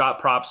 and the shot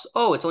props,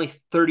 oh, it's only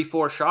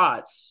 34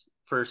 shots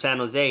for San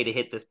Jose to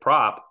hit this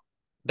prop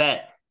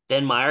bet,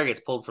 then Meyer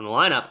gets pulled from the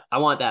lineup, I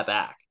want that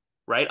back,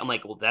 right? I'm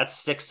like, well,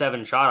 that's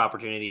 6-7 shot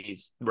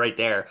opportunities right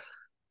there.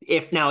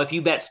 If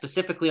you bet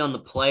specifically on the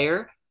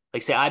player,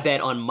 like say I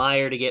bet on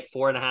Meyer to get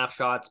 4.5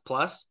 shots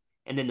plus,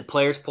 and then the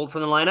player's pulled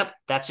from the lineup,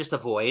 that's just a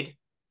void.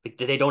 Like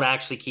they don't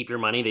actually keep your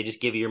money; they just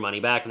give you your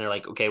money back, and they're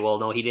like, okay, well,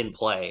 no, he didn't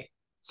play,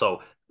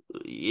 so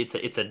it's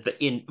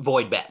a in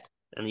void bet,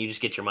 and you just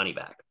get your money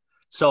back.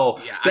 So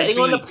Yeah, betting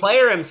on the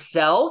player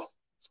himself,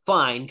 it's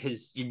fine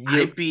because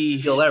I'd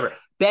be feel whatever.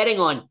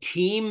 Betting on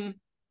team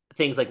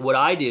things like what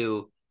I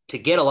do to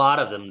get a lot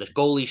of them, the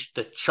goalie,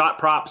 the shot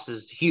props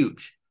is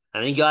huge. I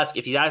think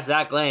if you ask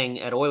Zach Lang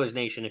at Oilers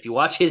Nation, if you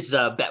watch his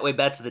Betway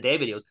Bets of the Day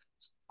videos,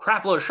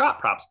 crap load of shot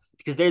props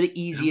because they're the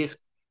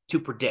easiest to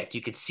predict.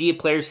 You could see a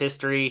player's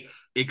history.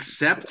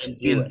 Except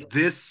in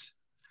this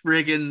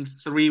friggin'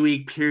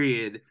 3-week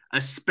period,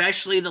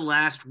 especially the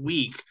last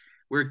week,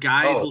 where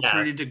guys will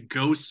turn into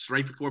ghosts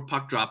right before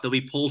puck drop. They'll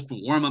be pulled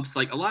from warm-ups.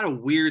 Like a lot of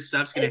weird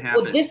stuff's going to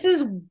happen. Well,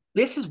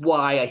 this is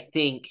why I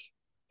think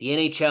the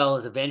NHL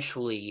is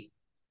eventually,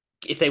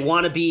 if they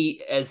want to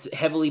be as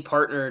heavily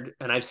partnered,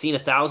 and I've seen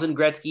 1,000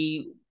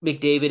 Gretzky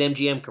McDavid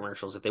MGM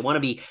commercials, if they want to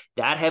be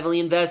that heavily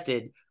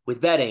invested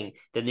with betting,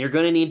 then you're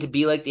going to need to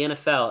be like the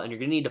NFL, and you're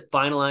going to need to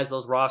finalize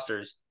those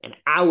rosters an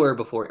hour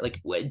before,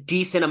 like a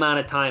decent amount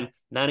of time.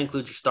 And that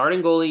includes your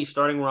starting goalie, your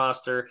starting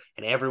roster,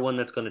 and everyone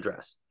that's going to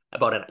dress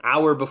about an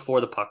hour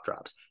before the puck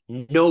drops.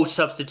 No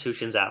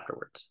substitutions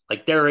afterwards.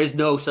 Like there is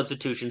no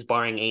substitutions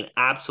barring an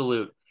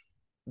absolute,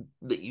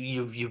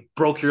 you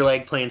broke your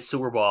leg playing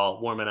sewer ball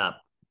warming up.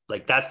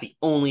 Like that's the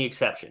only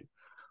exception.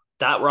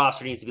 That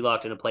roster needs to be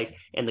locked into place,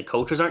 and the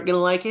coaches aren't going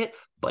to like it,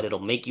 but it'll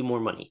make you more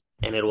money,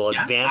 and it will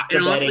advance the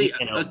betting,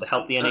 and it'll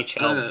help the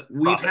NHL.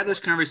 We've had this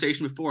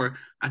conversation before.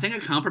 I think a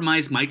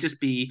compromise might just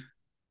be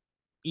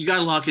you got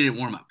to lock it in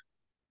warm up.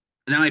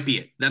 That might be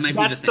it. That might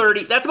be the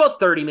 30. That's about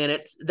 30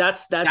 minutes. That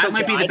okay.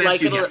 might be the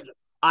best you get.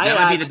 That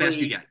might be the best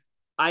you get.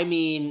 I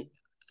mean,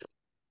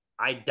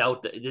 I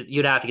doubt that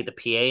you'd have to get the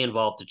PA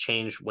involved to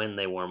change when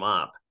they warm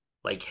up.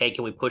 Like, hey,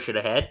 can we push it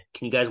ahead?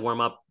 Can you guys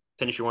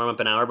finish your warm up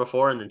an hour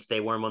before and then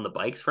stay warm on the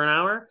bikes for an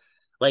hour?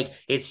 Like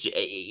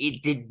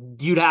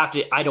you'd have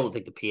to. I don't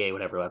think the PA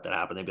would ever let that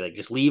happen. They'd be like,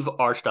 just leave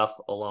our stuff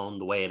alone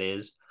the way it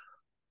is.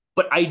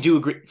 But I do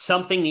agree.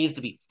 Something needs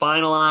to be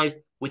finalized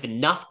with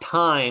enough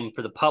time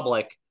for the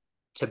public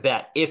to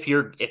bet. If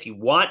you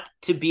want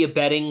to be a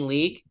betting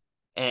league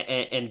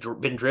and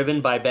been driven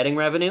by betting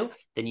revenue,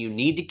 then you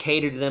need to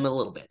cater to them a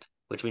little bit,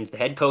 which means the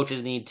head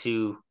coaches need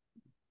to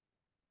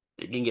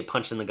get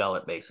punched in the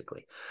gullet,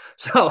 basically.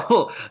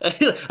 So,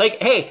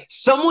 like, hey,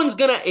 someone's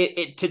gonna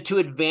to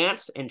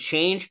advance and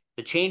change.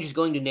 The change is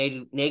going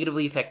to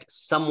negatively affect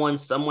someone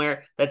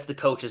somewhere. That's the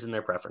coaches and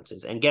their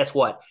preferences. And guess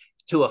what?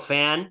 To a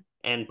fan,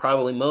 and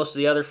probably most of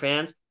the other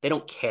fans, they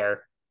don't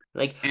care.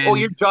 Like, and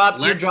your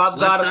job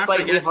got a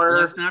slightly harder.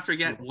 Let's not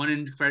forget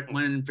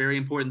one very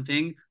important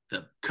thing: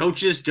 the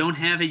coaches don't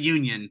have a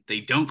union; they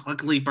don't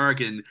collectively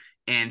bargain.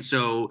 And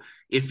so,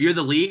 if you're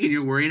the league and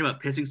you're worrying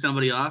about pissing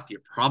somebody off,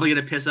 you're probably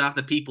going to piss off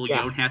the people you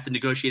don't have to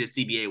negotiate a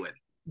CBA with.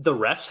 The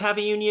refs have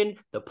a union.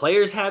 The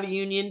players have a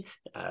union.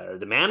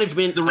 The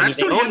management. The I mean, refs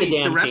they don't own have. the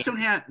The damn refs team. don't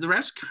have. The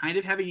refs kind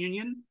of have a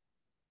union.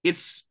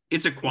 It's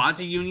a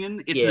quasi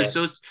union. It's an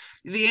Yeah.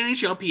 The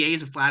NHLPA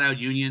is a flat out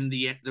union.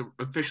 The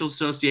official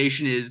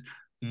association is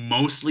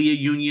mostly a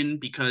union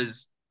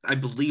because I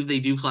believe they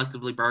do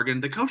collectively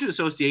bargain. The coaches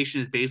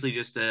association is basically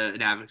just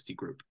an advocacy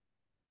group.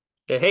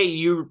 Hey,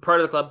 you're part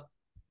of the club.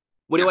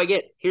 What do Yeah. I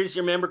get? Here's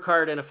your member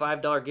card and a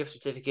 $5 gift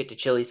certificate to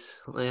Chili's.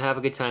 Have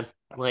a good time.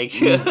 Like,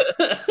 Ooh,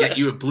 get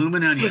you a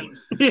bloomin' onion.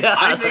 yeah,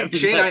 I think that's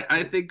Shane. exactly.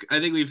 I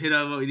think we've hit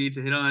on what we need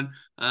to hit on.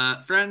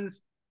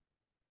 Friends,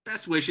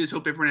 best wishes.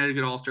 Hope everyone had a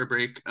good All-Star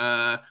break.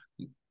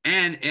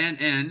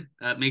 And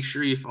make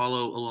sure you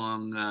follow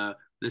along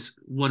this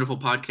wonderful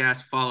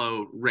podcast.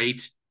 Follow,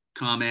 rate,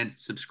 comment,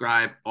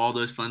 subscribe, all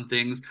those fun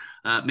things.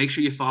 Make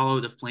sure you follow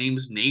the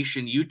Flames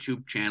Nation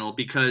YouTube channel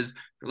because,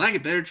 for lack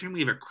of a better term, we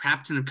have a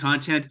crap ton of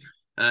content.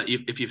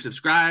 If you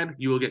subscribe,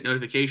 you will get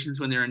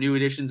notifications when there are new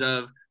editions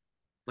of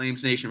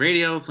Flames Nation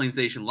Radio, Flames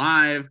Nation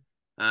Live,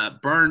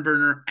 Barn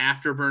Burner,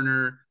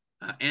 Afterburner,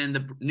 and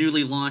the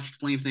newly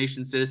launched Flames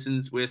Nation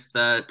Citizens with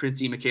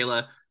Princey and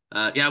Michaela.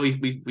 Yeah,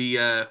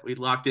 we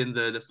locked in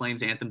the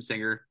Flames anthem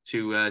singer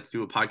to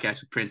do a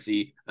podcast with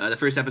Princey. The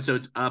first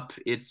episode's up.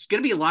 It's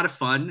gonna be a lot of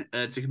fun.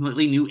 It's a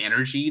completely new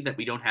energy that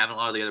we don't have in a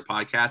lot of the other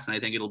podcasts, and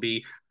I think it'll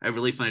be a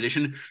really fun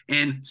addition.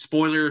 And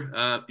spoiler,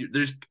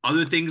 there's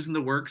other things in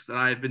the works that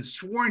I've been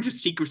sworn to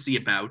secrecy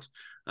about.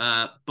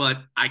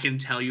 But I can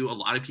tell you a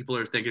lot of people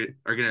are going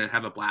to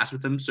have a blast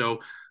with them. So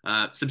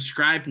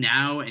subscribe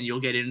now and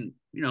you'll get in,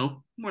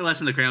 more or less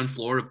on the ground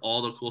floor of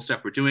all the cool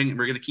stuff we're doing. And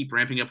we're going to keep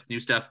ramping up with new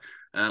stuff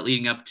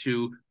leading up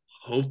to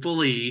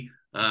hopefully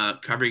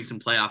covering some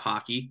playoff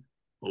hockey.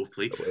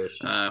 Hopefully.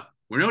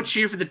 We don't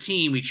cheer for the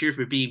team. We cheer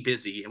for being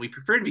busy. And we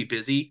prefer to be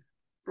busy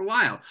for a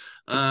while.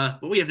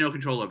 But we have no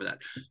control over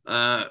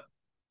that.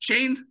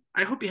 Shane,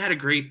 I hope you had a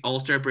great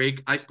All-Star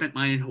break. I spent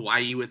mine in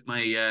Hawaii with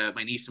my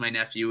my niece and my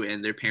nephew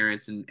and their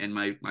parents and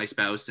my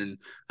spouse. And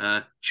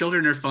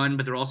children are fun,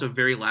 but they're also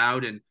very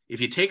loud. And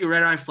if you take a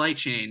red-eye flight,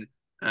 Shane,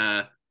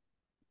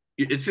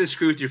 it's gonna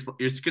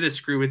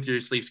screw with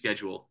your sleep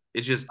schedule.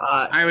 It's just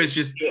I was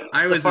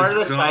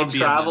a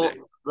zombie on Monday.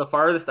 The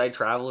farthest I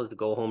travel is to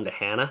go home to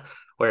Hannah,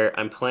 where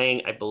I'm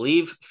playing, I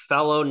believe,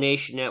 fellow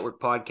Nation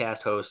Network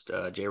podcast host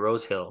Jay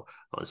Rosehill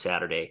on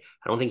Saturday.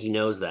 I don't think he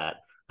knows that.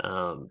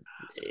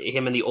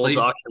 Him in the old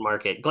auction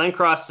market. Glenn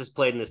Cross has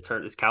played in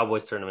this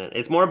Cowboys tournament.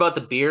 It's more about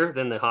the beer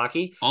than the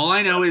hockey. All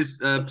I know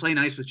is play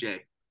nice with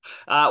Jay.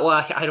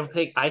 Well, I don't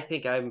think. I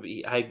think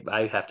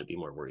I have to be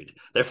more worried.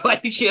 They're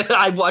fighting shit.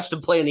 I've watched them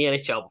play in the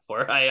NHL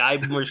before.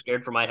 I'm more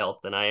scared for my health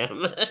than I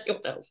am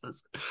anyone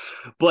else's.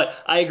 But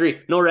I agree.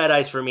 No red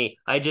eyes for me.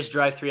 I just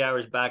drive 3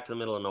 hours back to the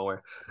middle of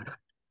nowhere.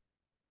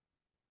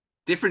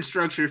 Different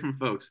structure from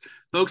folks.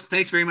 Folks,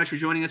 thanks very much for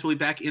joining us. We'll be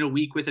back in a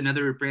week with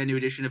another brand new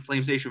edition of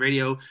FlamesNation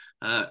Radio.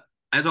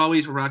 As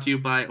always, we're brought to you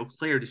by Eau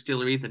Claire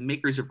Distillery, the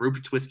makers of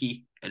Rupert's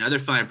Whiskey and other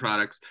fine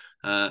products.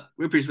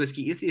 Rupert's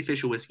Whiskey is the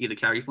official whiskey of the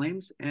Calgary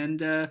Flames. And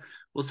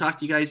we'll talk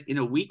to you guys in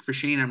a week. For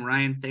Shane, I'm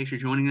Ryan. Thanks for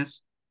joining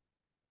us.